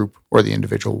the group or the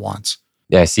individual wants.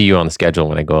 Yeah, I see you on the schedule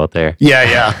when I go out there.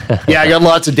 Yeah. I got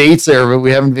lots of dates there, but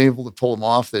we haven't been able to pull them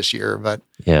off this year. But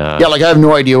Yeah. like I have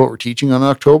no idea what we're teaching on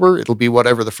October. It'll be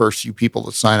whatever the first few people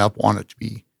that sign up want it to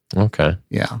be. Okay.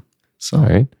 Yeah. So All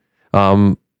right.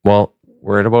 Well,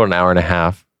 we're at about an hour and a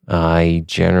half. I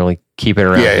generally keep it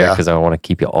around here because I want to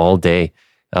keep you all day.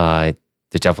 There's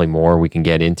definitely more we can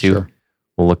get into. Sure.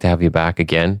 We'll look to have you back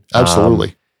again.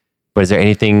 Absolutely. But is there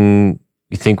anything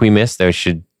you think we missed that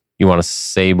you want to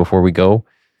say before we go?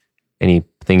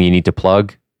 Anything you need to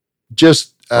plug?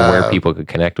 Just Or where people could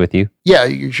connect with you? Yeah,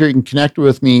 you can connect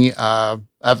with me. I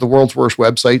have the world's worst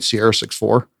website,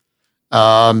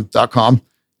 Sierra64.com.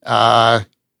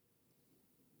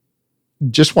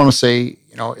 Just want to say,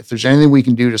 if there's anything we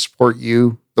can do to support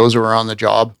you, those who are on the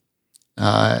job,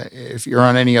 if you're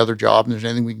on any other job and there's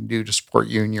anything we can do to support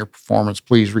you in your performance,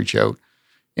 please reach out.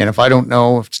 And if I don't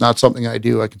know, if it's not something I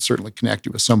do, I can certainly connect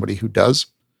you with somebody who does.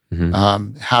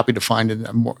 Happy to find it.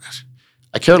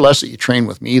 I care less that you train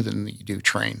with me than that you do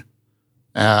train.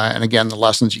 And again, the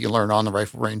lessons that you learn on the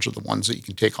rifle range are the ones that you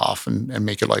can take off and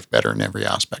make your life better in every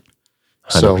aspect.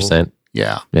 100%. So,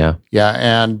 yeah.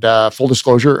 And full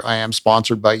disclosure, I am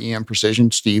sponsored by EM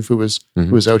Precision. Steve, who was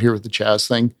out here with the Chaz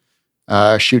thing,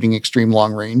 shooting extreme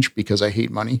long range because I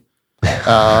hate money.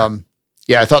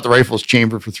 I thought the rifle was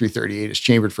chambered for $338. It's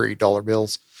chambered for $8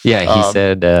 bills. Yeah, he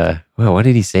said, what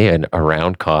did he say? A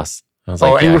round cost. I was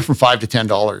anywhere from $5 to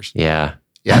 $10. Yeah.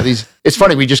 Yeah, it's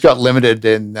funny. We just got limited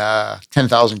in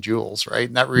 10,000 joules, right?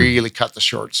 And that really cut the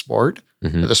sport short,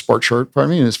 pardon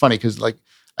me. And it's funny because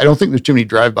I don't think there's too many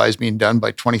drive-bys being done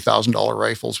by $20,000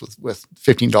 rifles with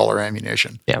 $15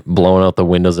 ammunition. Yeah, blowing out the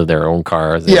windows of their own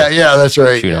cars. Yeah, that's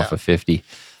right. Shooting off a 50.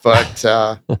 But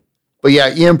yeah,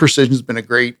 EM Precision has been a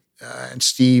great, and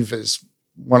Steve is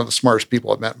one of the smartest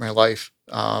people I've met in my life.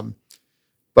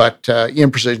 But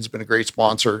EM Precision has been a great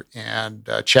sponsor, and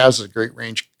Chaz is a great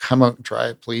range. Come out and try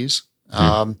it, please.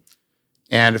 And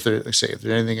if there's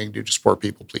anything I can do to support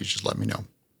people, please just let me know.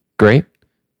 Great.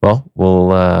 Well,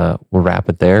 we'll wrap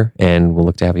it there, and we'll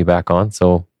look to have you back on.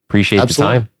 So appreciate the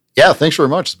time. Yeah, thanks very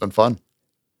much. It's been fun.